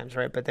dozen times,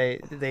 right? But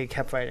they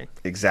kept fighting.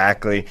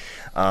 Exactly.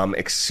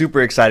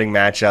 Super exciting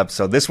matchup.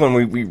 So this one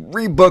we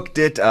rebooked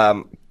it.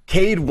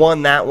 Cade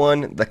won that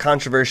one. The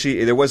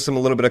controversy, there was a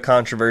little bit of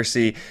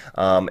controversy.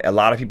 A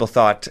lot of people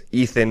thought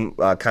Ethan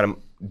kind of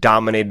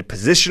dominated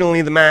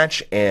positionally the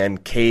match,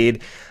 and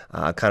Cade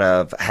kind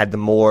of had the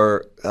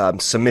more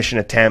submission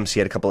attempts.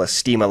 He had a couple of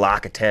steamer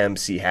lock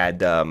attempts. He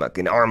had an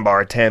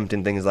armbar attempt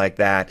and things like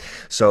that.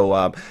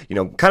 So,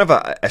 kind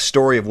of a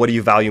story of what do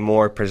you value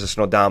more,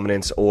 positional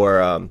dominance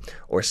or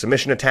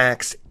submission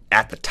attacks.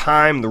 At the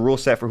time, the rule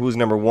set for Who's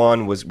Number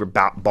One was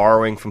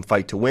borrowing from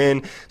Fight to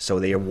Win, so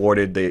they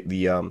awarded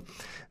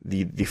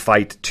the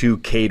fight to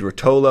Cade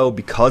Rotolo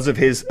because of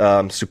his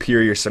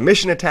superior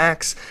submission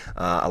attacks.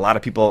 A lot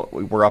of people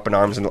were up in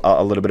arms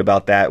a little bit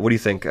about that. What do you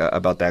think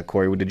about that,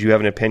 Corey? Did you have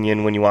an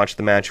opinion when you watched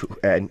the match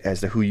as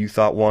to who you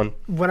thought won?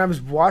 When I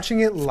was watching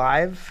it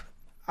live,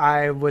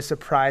 I was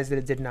surprised that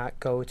it did not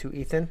go to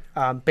Ethan,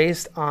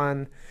 based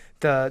on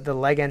the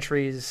leg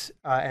entries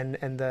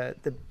and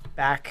the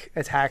back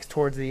attacks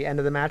towards the end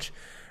of the match.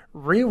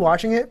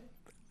 Rewatching it,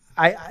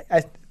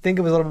 I think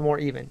it was a little bit more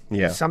even.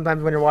 Yeah.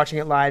 Sometimes when you're watching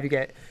it live, you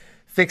get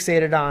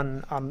fixated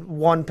on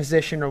one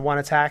position or one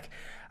attack.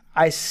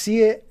 I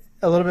see it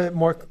a little bit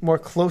more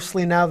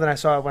closely now than I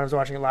saw it when I was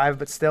watching it live,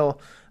 but still,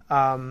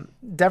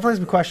 definitely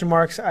some question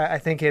marks. I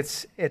think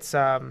it's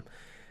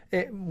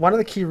one of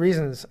the key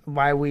reasons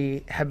why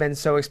we have been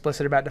so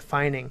explicit about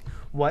defining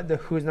what the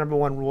Who's Number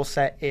One rule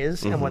set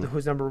is, and what the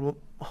Who's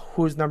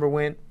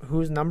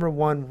Number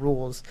One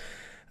rules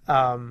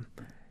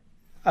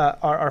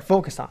are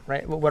focused on,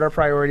 right? What our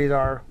priorities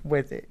are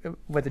with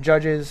the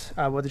judges,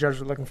 what the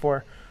judges are looking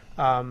for,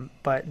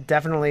 but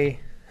definitely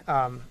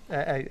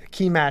a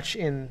key match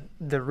in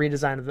the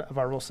redesign of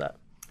our rule set.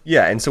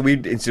 Yeah, and so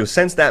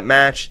since that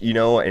match, and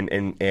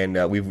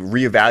we've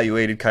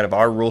reevaluated kind of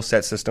our rule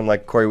set system,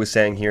 like Corey was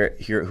saying here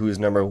at Who's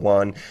Number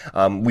One.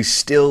 We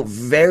still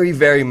very,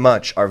 very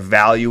much are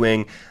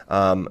valuing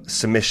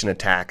submission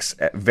attacks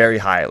very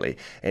highly,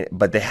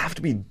 but they have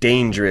to be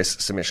dangerous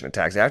submission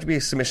attacks. They have to be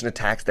submission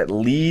attacks that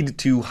lead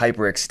to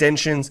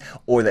hyperextensions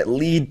or that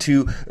lead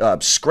to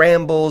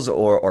scrambles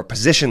or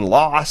position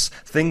loss,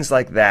 things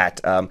like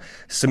that.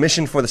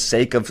 Submission for the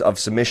sake of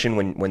submission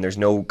when there's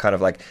no kind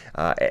of like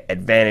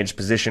advantage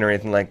position or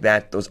anything like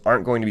that, those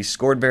aren't going to be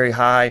scored very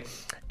high.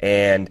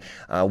 And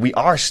we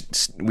are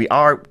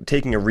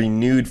taking a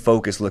renewed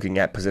focus looking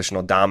at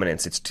positional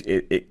dominance.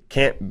 It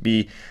can't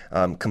be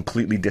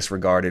completely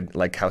disregarded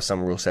like how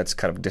some rule sets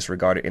kind of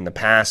disregarded in the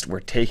past. We're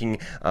taking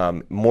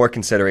more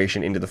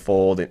consideration into the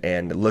fold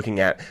and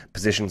looking at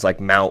positions like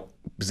mount,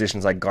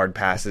 positions like guard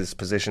passes,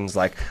 positions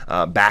like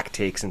back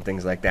takes and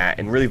things like that,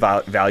 and really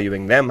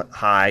valuing them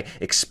high,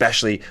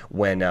 especially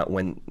when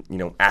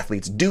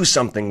athletes do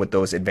something with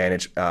those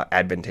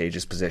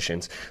advantageous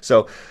positions.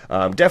 So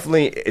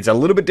definitely, it's a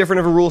little bit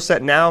different of a rule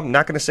set now. I'm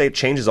not going to say it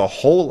changes a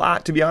whole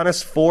lot, to be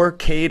honest, for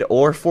Cade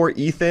or for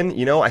Ethan.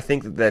 I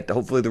think that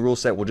hopefully the rule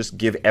set will just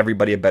give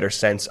everybody a better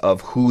sense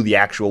of who the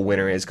actual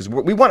winner is, because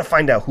we want to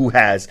find out who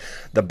has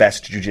the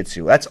best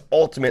jiu-jitsu. That's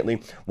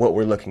ultimately what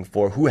we're looking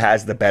for. Who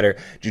has the better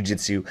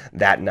jiu-jitsu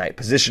that night,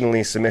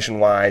 positionally,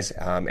 submission-wise,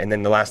 and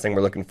then the last thing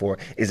we're looking for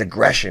is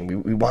aggression.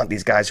 We want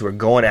these guys who are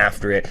going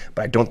after it,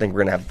 but I don't think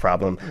we're going to have a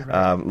problem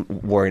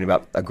worrying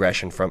about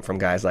aggression from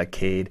guys like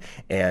Cade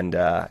and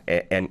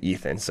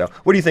Ethan. So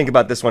what do you think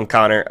about this one,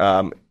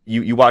 Connor?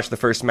 You watched the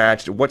first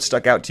match. What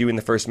stuck out to you in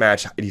the first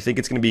match? Do you think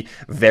it's going to be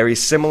very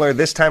similar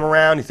this time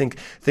around? Do you think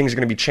things are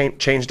going to be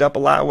changed up a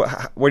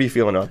lot? What are you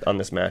feeling on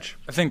this match?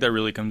 I think that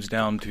really comes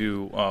down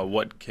to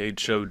what Cade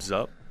shows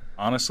up.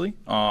 Honestly,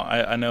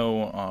 I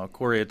know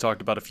Corey had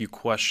talked about a few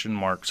question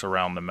marks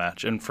around the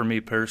match, and for me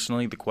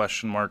personally, the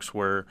question marks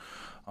were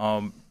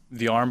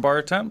the armbar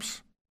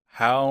attempts.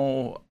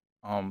 How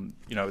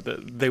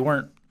they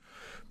weren't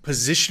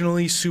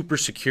positionally super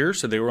secure,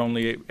 so they were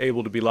only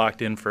able to be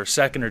locked in for a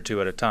second or two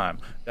at a time.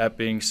 That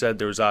being said,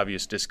 there was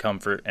obvious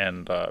discomfort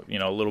and a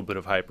little bit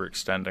of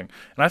hyperextending, and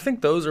I think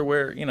those are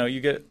where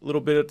you get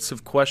little bits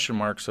of question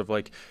marks of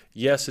like,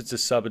 yes, it's a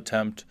sub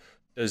attempt.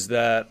 Does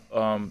that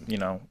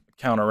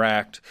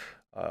counteract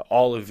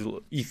all of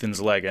Ethan's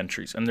leg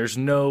entries, and there's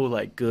no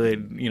like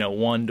good,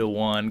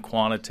 one-to-one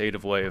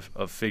quantitative way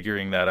of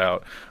figuring that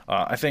out.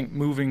 I think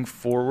moving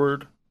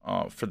forward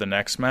for the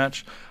next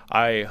match,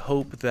 I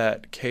hope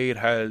that Cade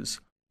has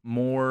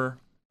more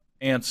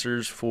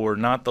answers for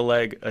not the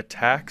leg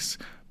attacks,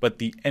 but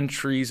the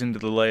entries into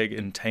the leg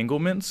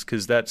entanglements,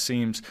 because that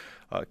seems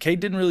Cade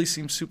didn't really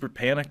seem super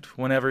panicked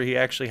whenever he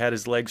actually had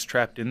his legs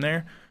trapped in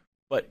there.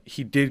 But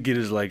he did get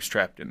his legs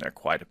trapped in there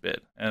quite a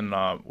bit. And,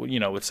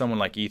 with someone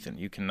like Ethan,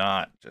 you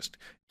cannot just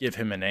give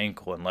him an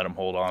ankle and let him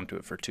hold on to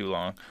it for too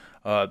long.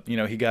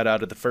 He got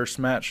out of the first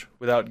match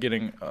without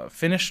getting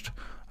finished.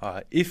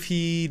 If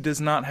he does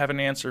not have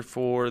an answer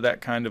for that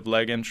kind of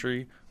leg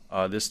entry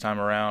this time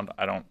around,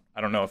 I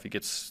don't know if he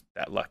gets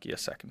that lucky a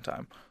second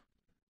time.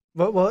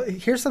 Well,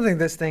 here's something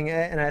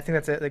and I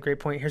think that's a great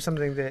point. Here's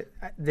something that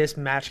this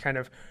match kind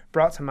of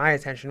brought to my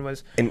attention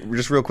was... And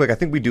just real quick, I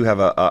think we do have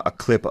a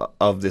clip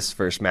of this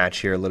first match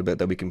here a little bit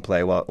that we can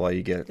play while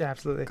you get... Yeah,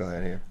 absolutely. Go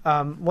ahead here.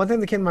 One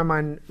thing that came to my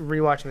mind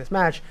rewatching this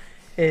match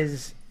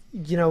is,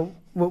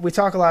 we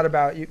talk a lot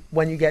about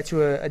when you get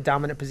to a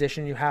dominant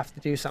position, you have to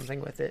do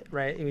something with it,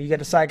 right? You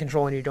get a side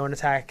control and you don't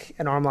attack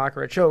an arm lock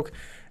or a choke.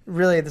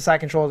 Really, the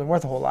side control isn't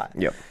worth a whole lot.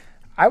 Yep.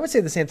 I would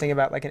say the same thing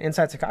about like an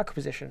inside Sakaka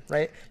position,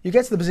 right? You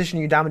get to the position,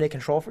 you dominate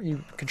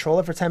you control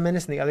it for 10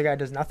 minutes and the other guy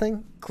does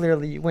nothing,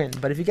 clearly you win.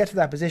 But if you get to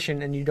that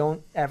position and you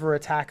don't ever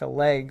attack a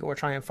leg or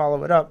try and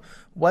follow it up,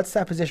 what's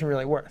that position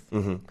really worth?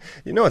 Mm-hmm.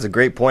 It's a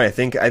great point. I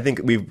think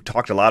we've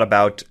talked a lot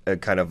about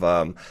kind of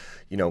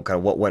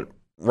what went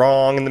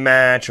wrong in the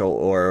match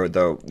or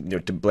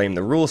the to blame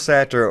the rule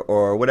set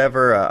or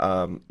whatever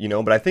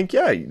but I think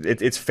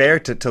it's fair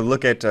to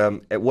look at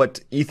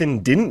what Ethan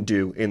didn't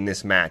do in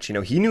this match.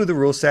 He knew the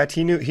rule set,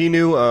 he knew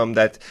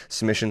that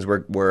submissions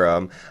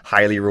were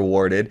highly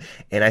rewarded,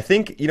 and I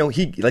think he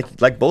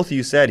like both of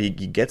you said, he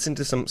gets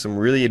into some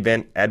really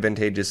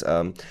advantageous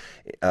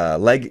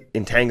leg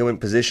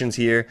entanglement positions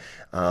here,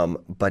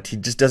 but he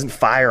just doesn't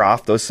fire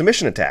off those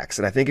submission attacks.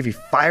 And I think if he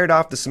fired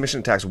off the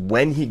submission attacks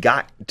when he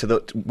got to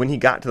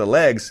the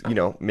legs,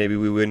 maybe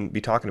we wouldn't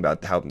be talking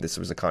about how this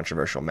was a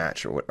controversial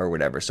match or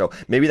whatever. So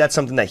maybe that's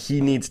something that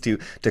he needs to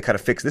kind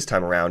of fix this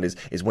time around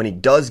is when he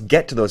does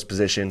get to those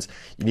positions,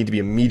 you need to be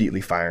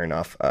immediately firing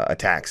off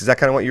attacks. Is that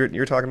kind of what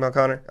you're talking about,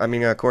 Connor? I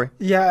mean, Corey?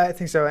 Yeah, I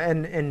think so.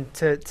 And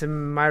to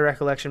my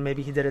recollection,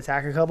 maybe he did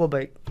attack a couple,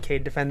 but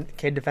Cade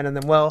defended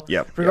them well.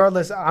 Yep.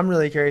 Regardless, I'm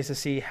really curious to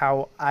see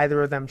how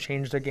either of them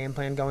change their game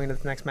plan going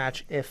into the next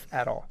match, if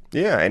at all.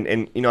 Yeah,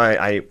 and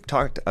I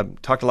talked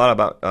a lot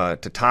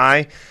about to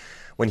Ty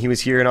when he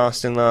was here in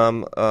Austin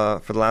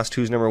for the last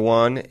Who's Number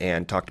One,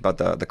 and talked about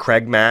the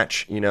Craig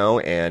match,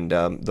 and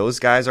those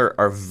guys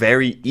are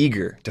very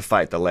eager to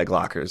fight the leg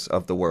lockers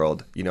of the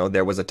world.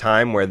 There was a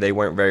time where they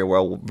weren't very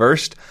well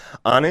versed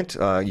on it.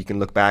 You can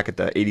look back at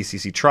the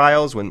ADCC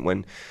trials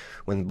when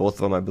both of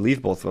them, I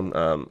believe both of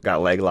them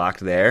got leg locked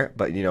there.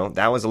 But,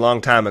 that was a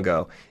long time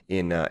ago,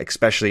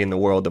 especially in the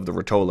world of the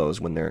Rotolos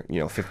when they're,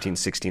 15,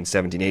 16,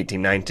 17,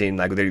 18, 19.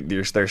 Like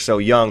they're so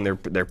young,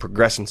 they're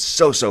progressing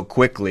so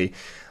quickly.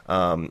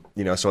 So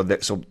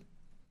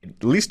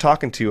at least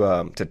talking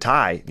to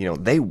Ty,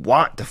 they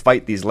want to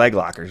fight these leg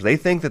lockers. They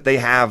think that they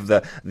have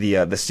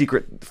the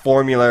secret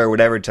formula or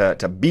whatever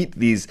to beat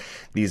these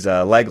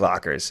leg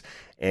lockers.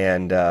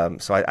 And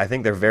so I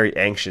think they're very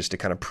anxious to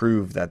kind of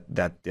prove that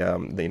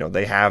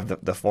they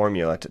have the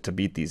formula to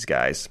beat these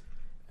guys.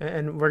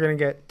 And we're gonna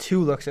get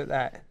two looks at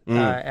that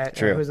at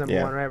Who's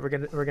Number One, right?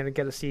 We're gonna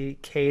get to see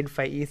Cade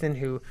fight Ethan,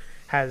 who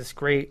has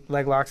great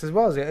leg locks as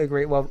well as a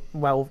great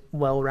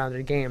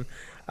well-rounded game.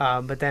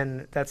 But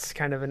then that's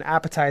kind of an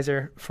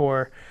appetizer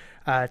for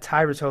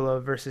Ty Rotolo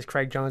versus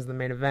Craig Jones in the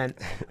main event,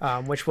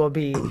 which will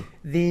be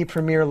the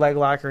premier leg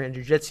locker in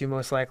jiu-jitsu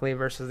most likely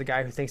versus the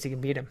guy who thinks he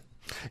can beat him.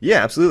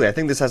 Yeah, absolutely. I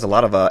think this has a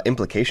lot of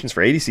implications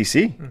for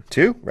ADCC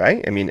too,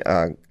 right? I mean,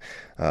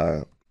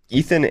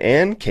 Ethan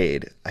and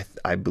Cade,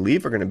 I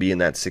believe, are going to be in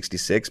that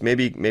 66.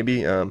 Maybe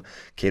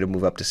Cade will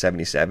move up to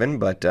 77,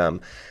 but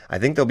I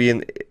think they'll be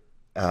in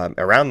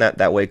around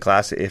that weight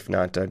class, if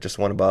not just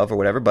one above or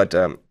whatever. But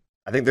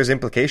I think there's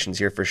implications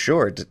here for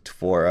sure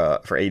for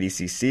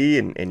ADCC,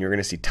 and you're going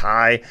to see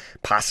Ty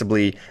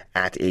possibly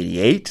at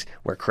 88,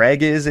 where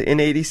Craig is in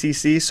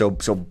ADCC.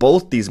 So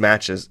both these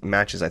matches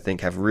I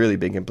think have really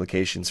big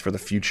implications for the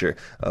future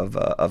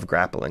of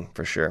grappling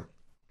for sure.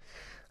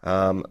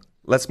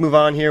 Let's move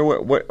on here.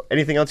 What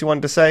anything else you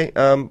wanted to say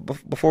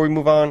before we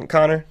move on,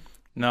 Connor?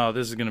 No,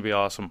 this is going to be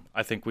awesome.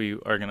 I think we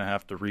are going to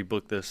have to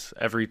rebook this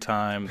every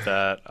time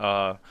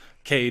that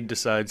Cade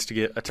decides to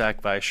get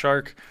attacked by a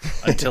shark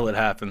until it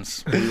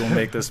happens. We will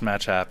make this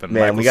match happen.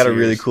 Man, we got a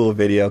really cool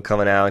video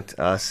coming out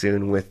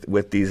soon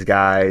with these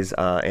guys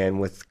and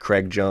with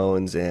Craig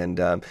Jones, and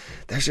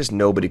there's just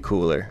nobody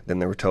cooler than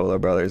the Rotolo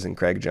brothers and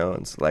Craig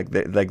Jones.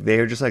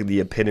 They're just like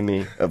the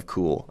epitome of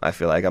cool. I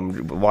feel like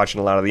I'm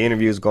watching a lot of the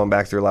interviews, going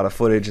back through a lot of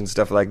footage and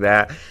stuff like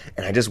that,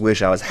 and I just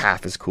wish I was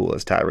half as cool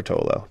as Ty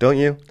Rotolo. Don't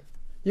you?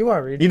 You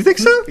are, Reed. You think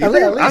so? At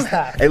least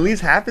half. At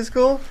least half as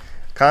cool?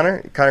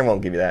 Connor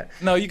won't give you that.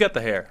 No, you got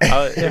the hair.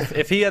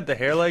 If he had the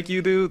hair like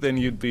you do, then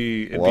it'd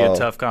be Whoa. a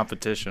tough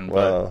competition.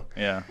 Whoa.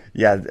 But yeah.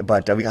 Yeah,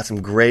 but we got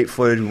some great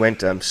footage. We went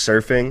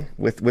surfing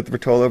with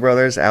Rotolo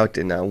brothers out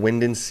in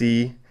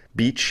Windansea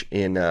Beach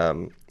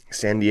in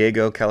San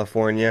Diego,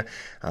 California,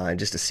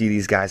 just to see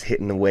these guys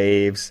hitting the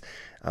waves.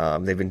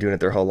 They've been doing it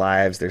their whole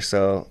lives. They're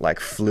so like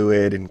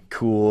fluid and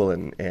cool,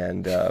 and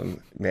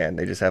man,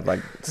 they just have like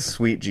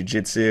sweet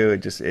jiu-jitsu.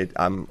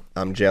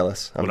 I'm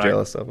jealous. I'm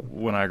jealous of them.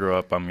 When I grow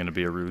up, I'm gonna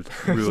be a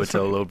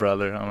Ruotolo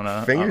brother. I'm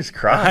gonna fingers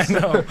crossed. I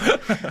know.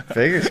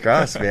 Fingers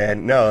crossed,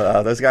 man.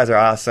 No, those guys are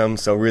awesome.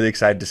 So really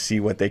excited to see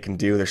what they can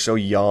do. They're so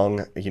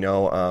young.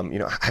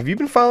 Have you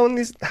been following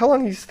these? How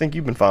long do you think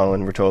you've been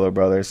following Rotolo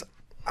brothers?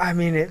 I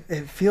mean,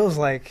 it feels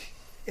like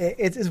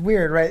it's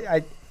weird,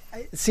 right?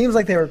 It seems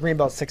like they were green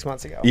belts 6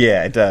 months ago.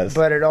 Yeah, it does.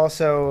 But it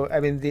also, I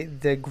mean,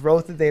 the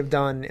growth that they've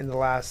done in the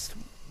last,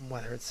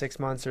 whether it's 6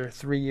 months or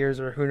 3 years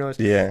or who knows,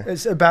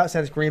 it's about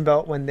since green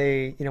belt when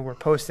they, were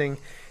posting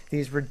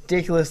these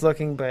ridiculous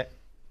looking but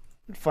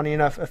funny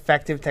enough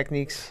effective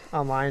techniques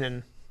online.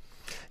 And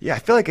yeah, I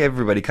feel like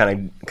everybody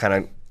kind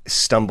of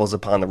stumbles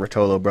upon the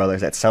Rotolo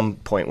brothers at some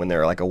point when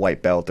they're like a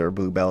white belt or a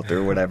blue belt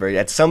or whatever.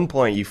 At some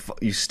point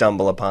you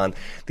stumble upon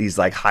these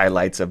like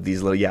highlights of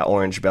these little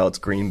orange belts,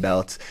 green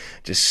belts,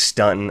 just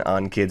stunting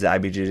on kids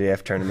at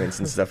IBJJF tournaments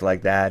and stuff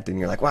like that. And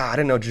you're like, wow, I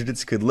didn't know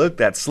jiu-jitsu could look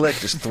that slick,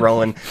 just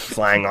throwing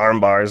flying arm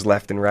bars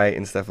left and right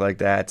and stuff like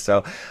that.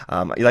 So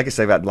like I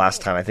said about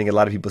last time, I think a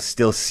lot of people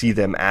still see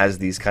them as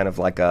these kind of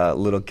like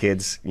little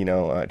kids,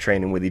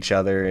 training with each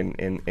other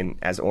and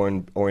as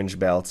orange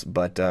belts,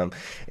 but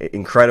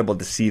incredible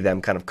to see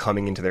them kind of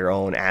coming into their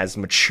own as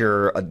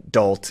mature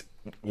adult,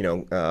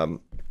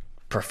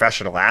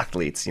 professional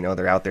athletes.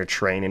 They're out there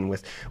training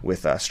with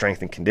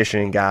strength and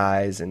conditioning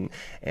guys, and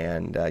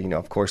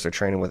of course they're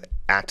training with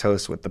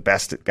Atos, with the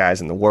best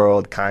guys in the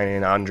world,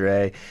 Kynan,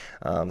 Andre.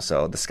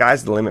 So the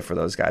sky's the limit for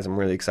those guys. I'm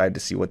really excited to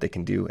see what they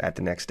can do at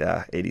the next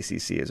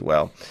ADCC as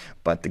well.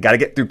 But they got to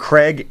get through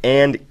Craig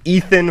and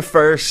Ethan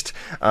first.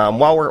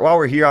 While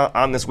we're here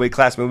on this weight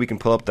class, maybe we can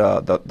pull up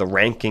the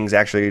rankings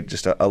actually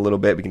just a little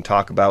bit. We can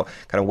talk about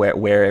kind of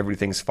where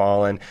everything's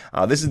fallen.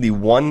 This is the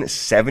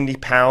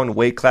 170-pound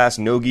weight class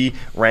Nogi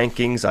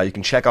rankings. You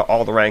can check out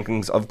all the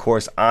rankings, of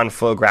course, on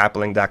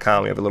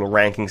flowgrappling.com. We have a little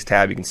rankings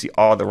tab. You can see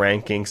all the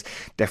rankings.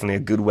 Definitely a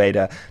good way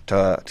to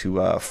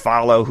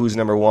follow who's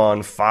number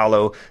one,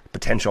 follow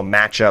potential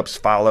matchups,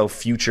 follow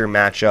future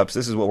matchups.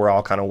 This is what we're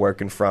all kind of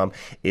working from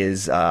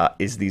is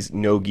these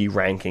Nogi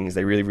rankings.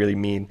 They really, really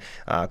mean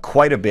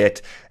quite a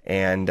bit.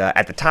 And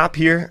at the top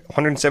here,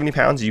 170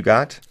 pounds, you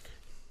got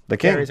the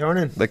king. Gary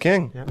Tonin. The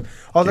king. Yeah.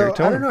 Although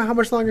I don't know how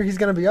much longer he's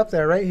going to be up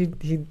there, right?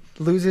 He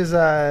loses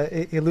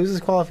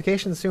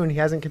qualifications soon. He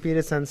hasn't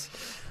competed since,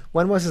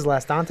 when was his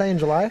last Dante, in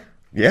July?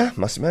 Yeah,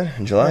 must have been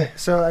in July. Right.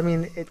 So, I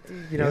mean,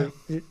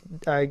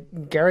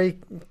 Gary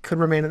could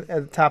remain at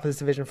the top of this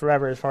division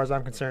forever as far as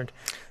I'm concerned.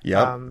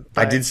 Yeah.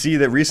 I did see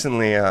that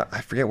recently.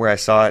 I forget where I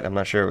saw it. I'm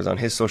not sure. It was on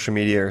his social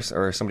media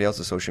or somebody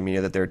else's social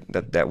media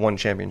that one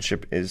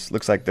championship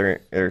looks like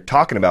they're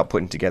talking about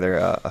putting together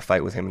a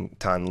fight with him and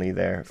Tan Lee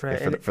there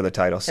for the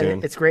title soon.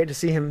 And it's great to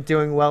see him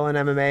doing well in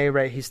MMA,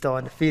 right? He's still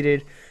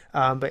undefeated.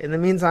 But in the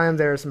meantime,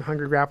 there are some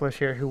hungry grapplers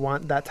here who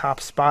want that top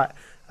spot.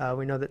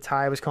 We know that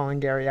Ty was calling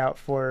Gary out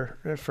for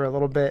a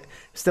little bit.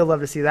 Still love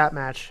to see that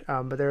match.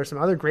 But there are some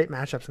other great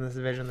matchups in this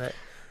division that,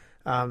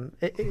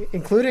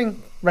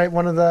 including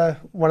one of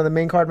the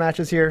main card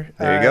matches here.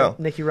 There you go,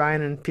 Nicky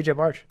Ryan and PJ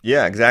Barch.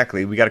 Yeah,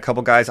 exactly. We got a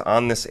couple guys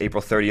on this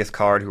April 30th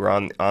card who are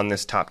on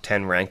this top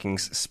 10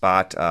 rankings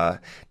spot.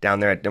 Down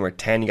there at number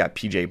 10, you got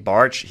PJ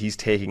Barch. He's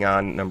taking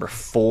on number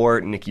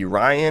 4, Nicky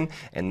Ryan,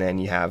 and then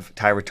you have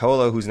Ty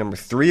Rotolo, who's number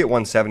 3 at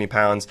 170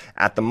 pounds.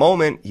 At the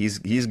moment,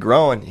 he's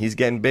growing, he's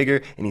getting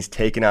bigger, and he's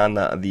taking on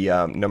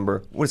the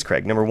number. What is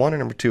Craig? Number 1 or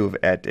number 2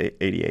 at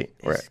 88?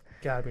 It's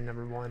gotta be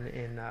number 1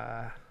 in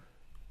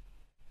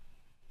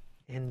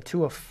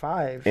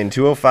 205. In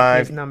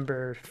 205. He's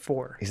number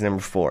 4. He's number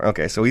 4.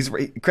 Okay, so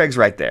Craig's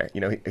right there.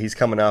 He's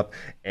coming up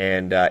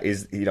and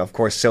is of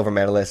course silver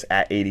medalist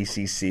at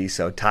ADCC.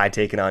 So Ty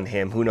taking on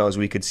him. Who knows?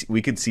 We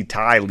could see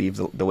Ty leave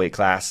the weight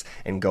class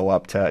and go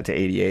up to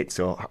 88.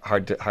 So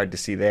hard to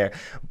see there.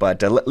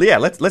 But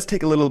let's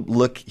take a little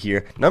look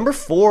here. Number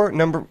 4,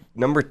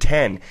 number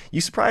 10.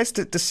 You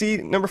surprised to see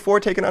number 4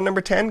 taking on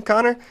number 10,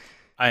 Connor?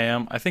 I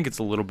am. I think it's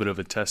a little bit of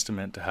a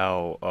testament to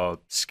how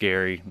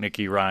scary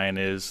Nicky Ryan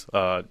is.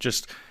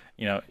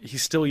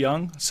 He's still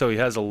young, so he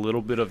has a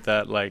little bit of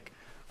that,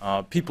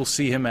 people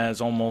see him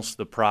as almost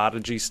the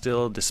prodigy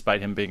still,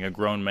 despite him being a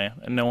grown man,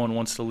 and no one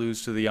wants to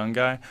lose to the young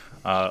guy.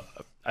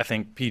 I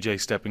think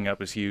PJ stepping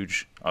up is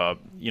huge.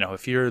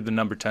 If you're the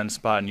number 10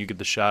 spot and you get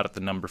the shot at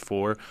the number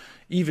 4,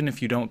 even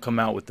if you don't come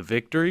out with the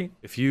victory,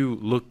 if you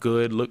look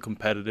good, look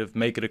competitive,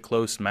 make it a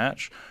close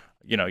match,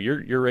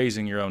 you're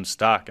raising your own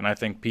stock, and I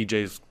think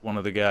PJ's one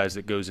of the guys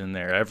that goes in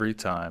there every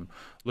time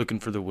looking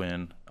for the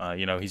win.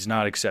 He's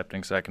not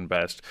accepting second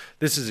best.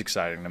 This is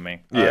exciting to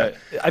me. Yeah.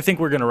 I think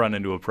we're going to run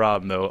into a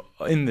problem, though,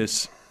 in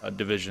this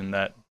division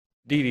that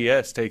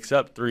DDS takes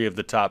up 3 of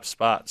the top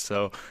spots.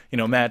 So,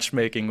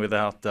 matchmaking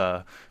without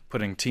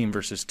putting team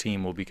versus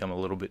team will become a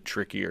little bit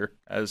trickier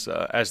as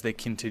they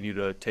continue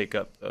to take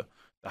up the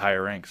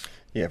higher ranks.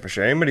 Yeah, for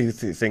sure. Anybody who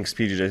thinks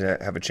PJ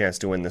doesn't have a chance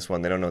to win this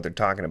one, they don't know what they're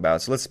talking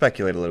about. So let's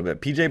speculate a little bit.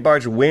 PJ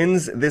Barge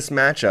wins this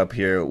matchup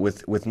here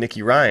with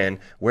Nicky Ryan.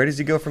 Where does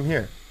he go from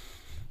here?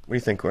 What do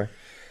you think, Corey?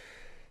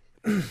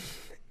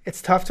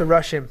 It's tough to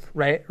rush him,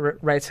 right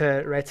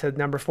to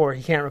number 4.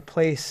 He can't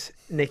replace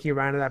Nicky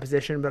Ryan in that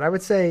position, but I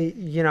would say,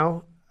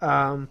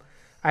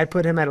 I'd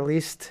put him at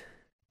least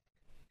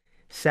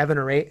 7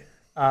 or 8.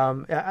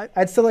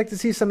 I'd still like to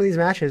see some of these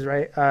matches,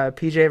 right?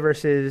 PJ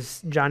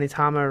versus Johnny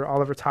Tama or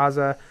Oliver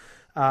Taza.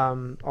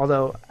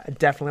 Although I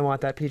definitely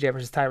want that PJ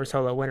versus Ty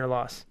Rosolo win or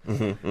loss.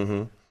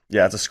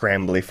 Yeah, it's a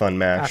scrambly fun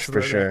match.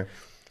 Absolutely. For sure.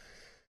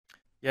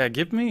 Yeah,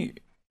 give me.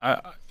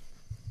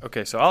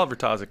 Okay, so Oliver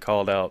Taza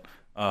called out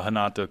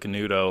Hanato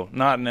Canuto,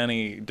 not in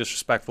any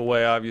disrespectful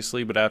way,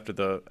 obviously, but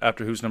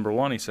after Who's Number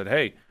One, he said,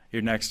 "Hey,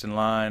 you're next in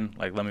line.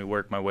 Like, let me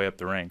work my way up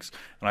the ranks."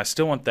 And I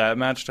still want that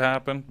match to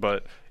happen,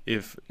 but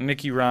if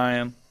Nicky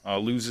Ryan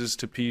loses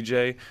to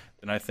PJ,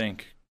 then I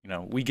think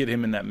we get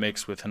him in that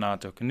mix with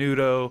Hanato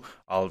Canuto,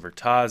 Oliver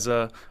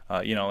Taza.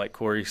 Like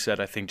Corey said,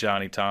 I think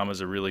Johnny Tama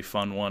is a really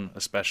fun one,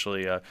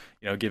 especially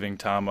giving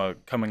Tama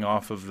coming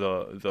off of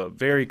the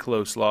very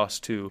close loss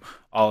to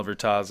Oliver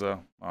Taza.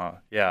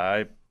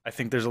 I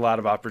think there's a lot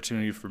of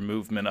opportunity for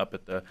movement up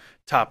at the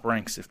top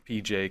ranks if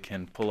PJ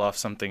can pull off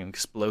something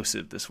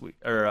explosive this week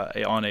or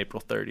on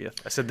April 30th.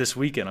 I said this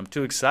weekend. I'm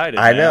too excited.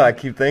 I know. I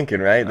keep thinking,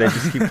 right? They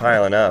just keep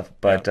piling up.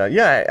 But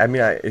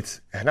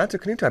it's Hanato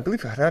Canuto. I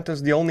believe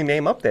Hanato's the only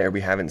name up there we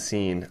haven't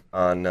seen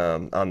on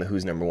the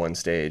Who's Number One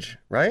stage,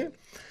 right?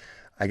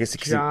 I guess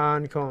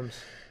John Combs.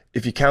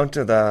 If you count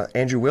the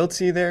Andrew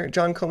Wiltsey there,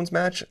 John Combs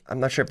match,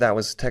 I'm not sure if that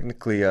was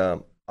technically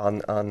on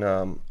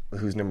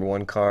Who's Number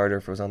One card or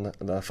if it was on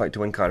the Fight to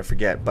Win card, I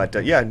forget. But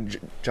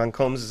John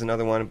Combs is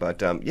another one.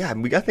 But I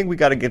think we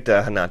got to get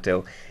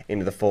Hanato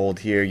into the fold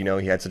here.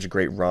 He had such a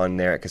great run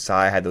there at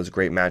Kasai, had those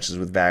great matches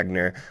with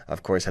Wagner.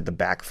 Of course, had the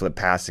backflip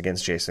pass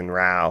against Jason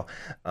Rao.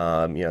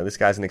 This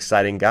guy's an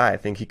exciting guy. I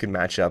think he could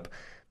match up.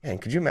 Man,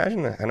 could you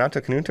imagine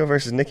Hanato Canuto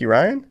versus Nicky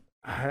Ryan?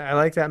 I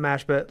like that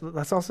match, but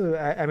let's also,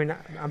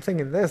 I'm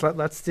thinking this.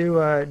 Let's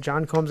do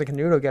John Combs and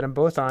Canuto, get them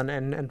both on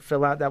and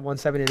fill out that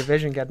 170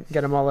 division, get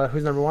them all a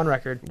Who's Number One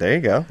record. There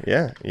you go.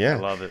 Yeah. I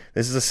love it.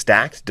 This is a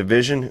stacked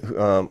division.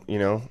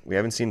 We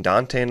haven't seen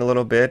Dante in a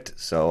little bit,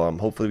 so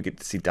hopefully we get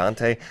to see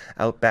Dante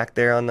out back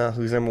there on the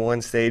Who's Number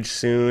One stage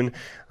soon.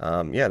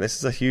 This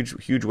is a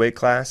huge weight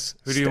class.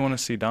 Who do you want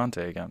to see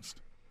Dante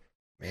against?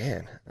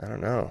 Man, I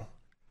don't know.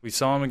 We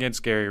saw him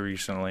against Gary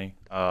recently.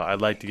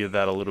 I'd like to give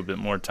that a little bit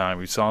more time.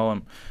 We saw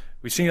him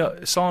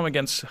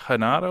against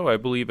Hanato, I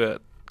believe,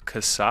 at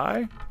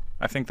Kasai.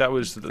 I think that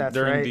was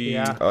during the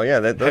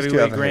those two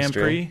have a Grand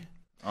history.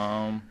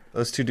 Prix.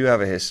 Those two do have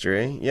a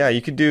history. Yeah,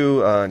 you could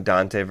do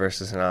Dante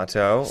versus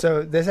Hanato.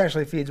 So this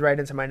actually feeds right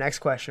into my next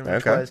question,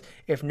 which was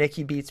if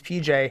Nicky beats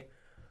PJ,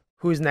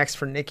 who's next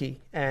for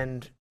Nicky?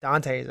 And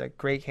Dante is a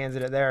great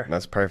candidate there.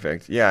 That's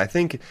perfect. Yeah, I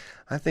think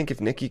if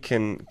Nicky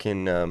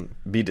can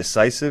be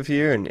decisive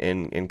here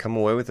and come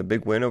away with a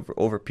big win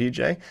over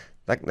PJ,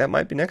 that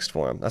might be next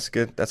for him. That's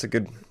good. That's a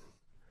good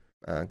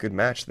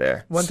match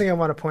there. One thing I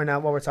want to point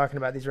out while we're talking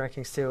about these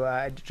rankings too,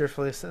 I just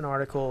released an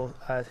article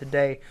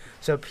today.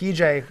 So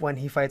PJ, when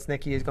he fights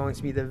Nicky, is going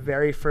to be the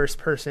very first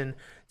person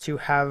to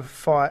have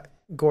fought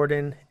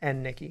Gordon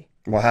and Nicky.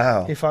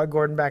 Wow. He fought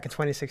Gordon back in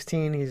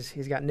 2016.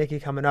 He's got Nicky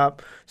coming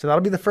up. So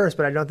that'll be the first,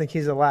 but I don't think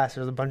he's the last.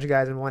 There's a bunch of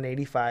guys in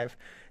 185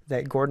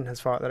 that Gordon has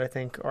fought that I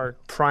think are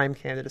prime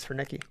candidates for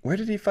Nicky. Where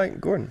did he fight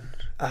Gordon?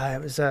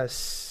 It was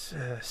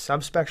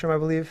Subspectrum, I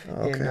believe,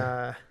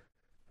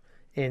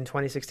 in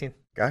 2016.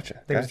 Gotcha. I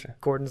think it was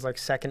Gordon's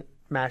second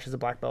match as a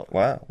black belt.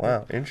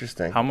 Wow.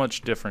 Interesting. How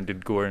much different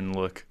did Gordon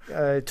look?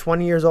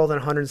 20 years old and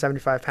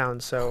 175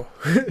 pounds, so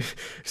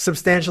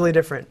substantially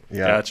different.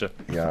 Yeah. Gotcha.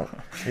 Yeah.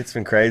 It's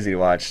been crazy to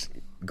watch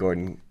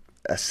Gordon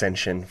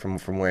ascension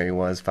from where he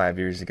was 5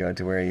 years ago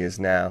to where he is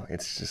now.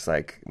 It's just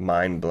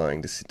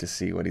mind-blowing to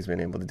see what he's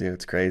been able to do.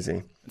 It's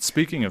crazy.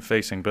 Speaking of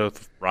facing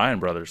both Ryan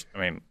brothers,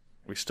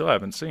 we still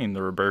haven't seen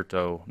the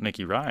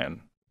Roberto-Nicky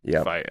Ryan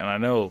fight, and I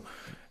know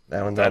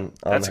that one's on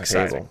that's the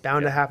exciting. table.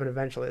 Bound to happen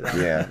eventually, though.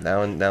 Yeah,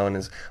 that one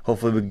is.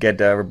 Hopefully, we can get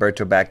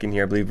Roberto back in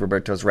here. I believe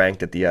Roberto's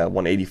ranked at the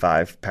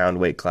 185-pound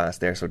weight class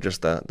there, so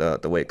just the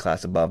weight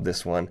class above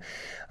this one.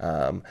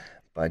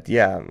 But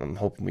yeah, I'm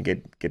hoping we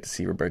get to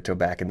see Roberto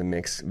back in the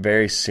mix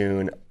very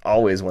soon.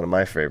 Always one of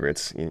my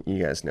favorites.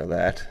 You guys know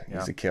that.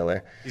 He's a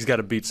killer. He's got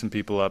to beat some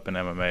people up in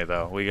MMA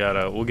though.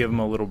 We'll give him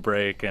a little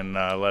break and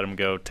let him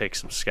go take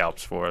some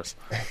scalps for us.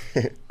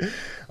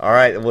 All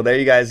right, well, there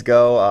you guys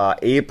go.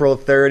 April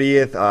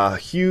 30th,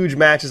 huge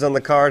matches on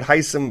the card.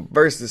 Heisem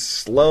versus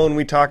Sloan,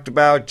 we talked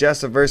about.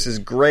 Jessa versus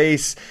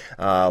Grace.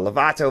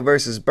 Lovato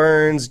versus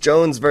Burns.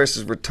 Jones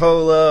versus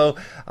Rotolo.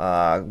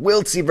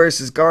 Wiltsey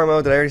versus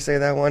Garmo. Did I already say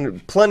that one?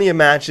 Plenty of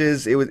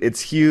matches.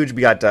 It's huge.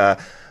 We got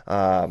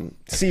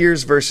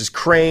Sears versus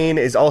Crane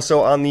is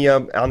also on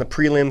the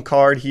prelim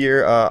card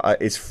here.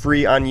 It's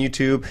free on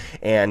YouTube.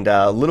 And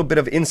a little bit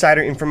of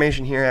insider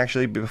information here,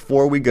 actually,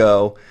 before we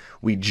go.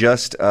 We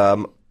just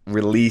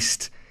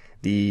released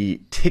the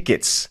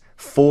tickets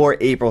for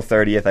April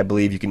 30th, I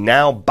believe. You can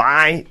now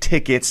buy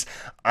tickets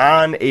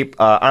on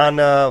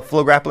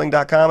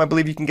flowgrappling.com. I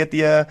believe you can get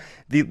the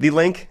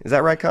link. Is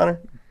that right, Connor?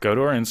 Go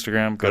to our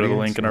Instagram. Go to the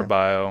link in our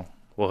bio.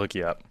 We'll hook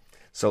you up.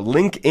 So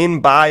link in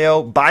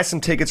bio. Buy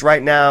some tickets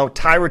right now.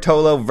 Ty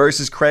Rotolo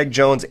versus Craig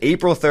Jones,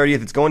 April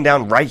 30th. It's going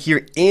down right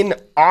here in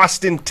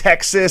Austin,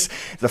 Texas.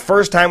 It's the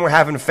first time we're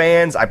having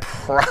fans. I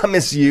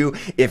promise you,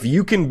 if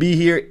you can be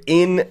here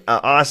in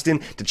Austin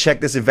to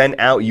check this event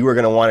out, you are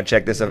going to want to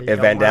check this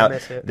event out.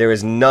 There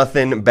is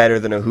nothing better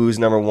than a Who's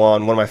Number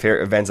One of my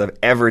favorite events I've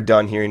ever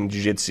done here in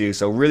Jiu-Jitsu.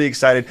 So really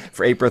excited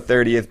for April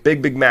 30th.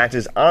 Big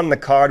matches on the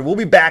card. We'll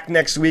be back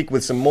next week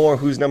with some more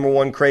Who's Number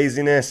One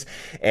craziness,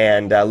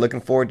 and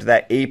looking forward to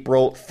that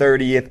April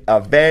 30th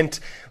event.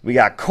 We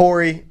got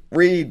Corey,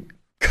 Reed,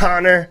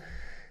 Connor.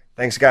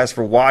 Thanks, guys,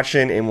 for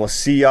watching, and we'll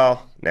see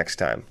y'all next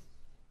time.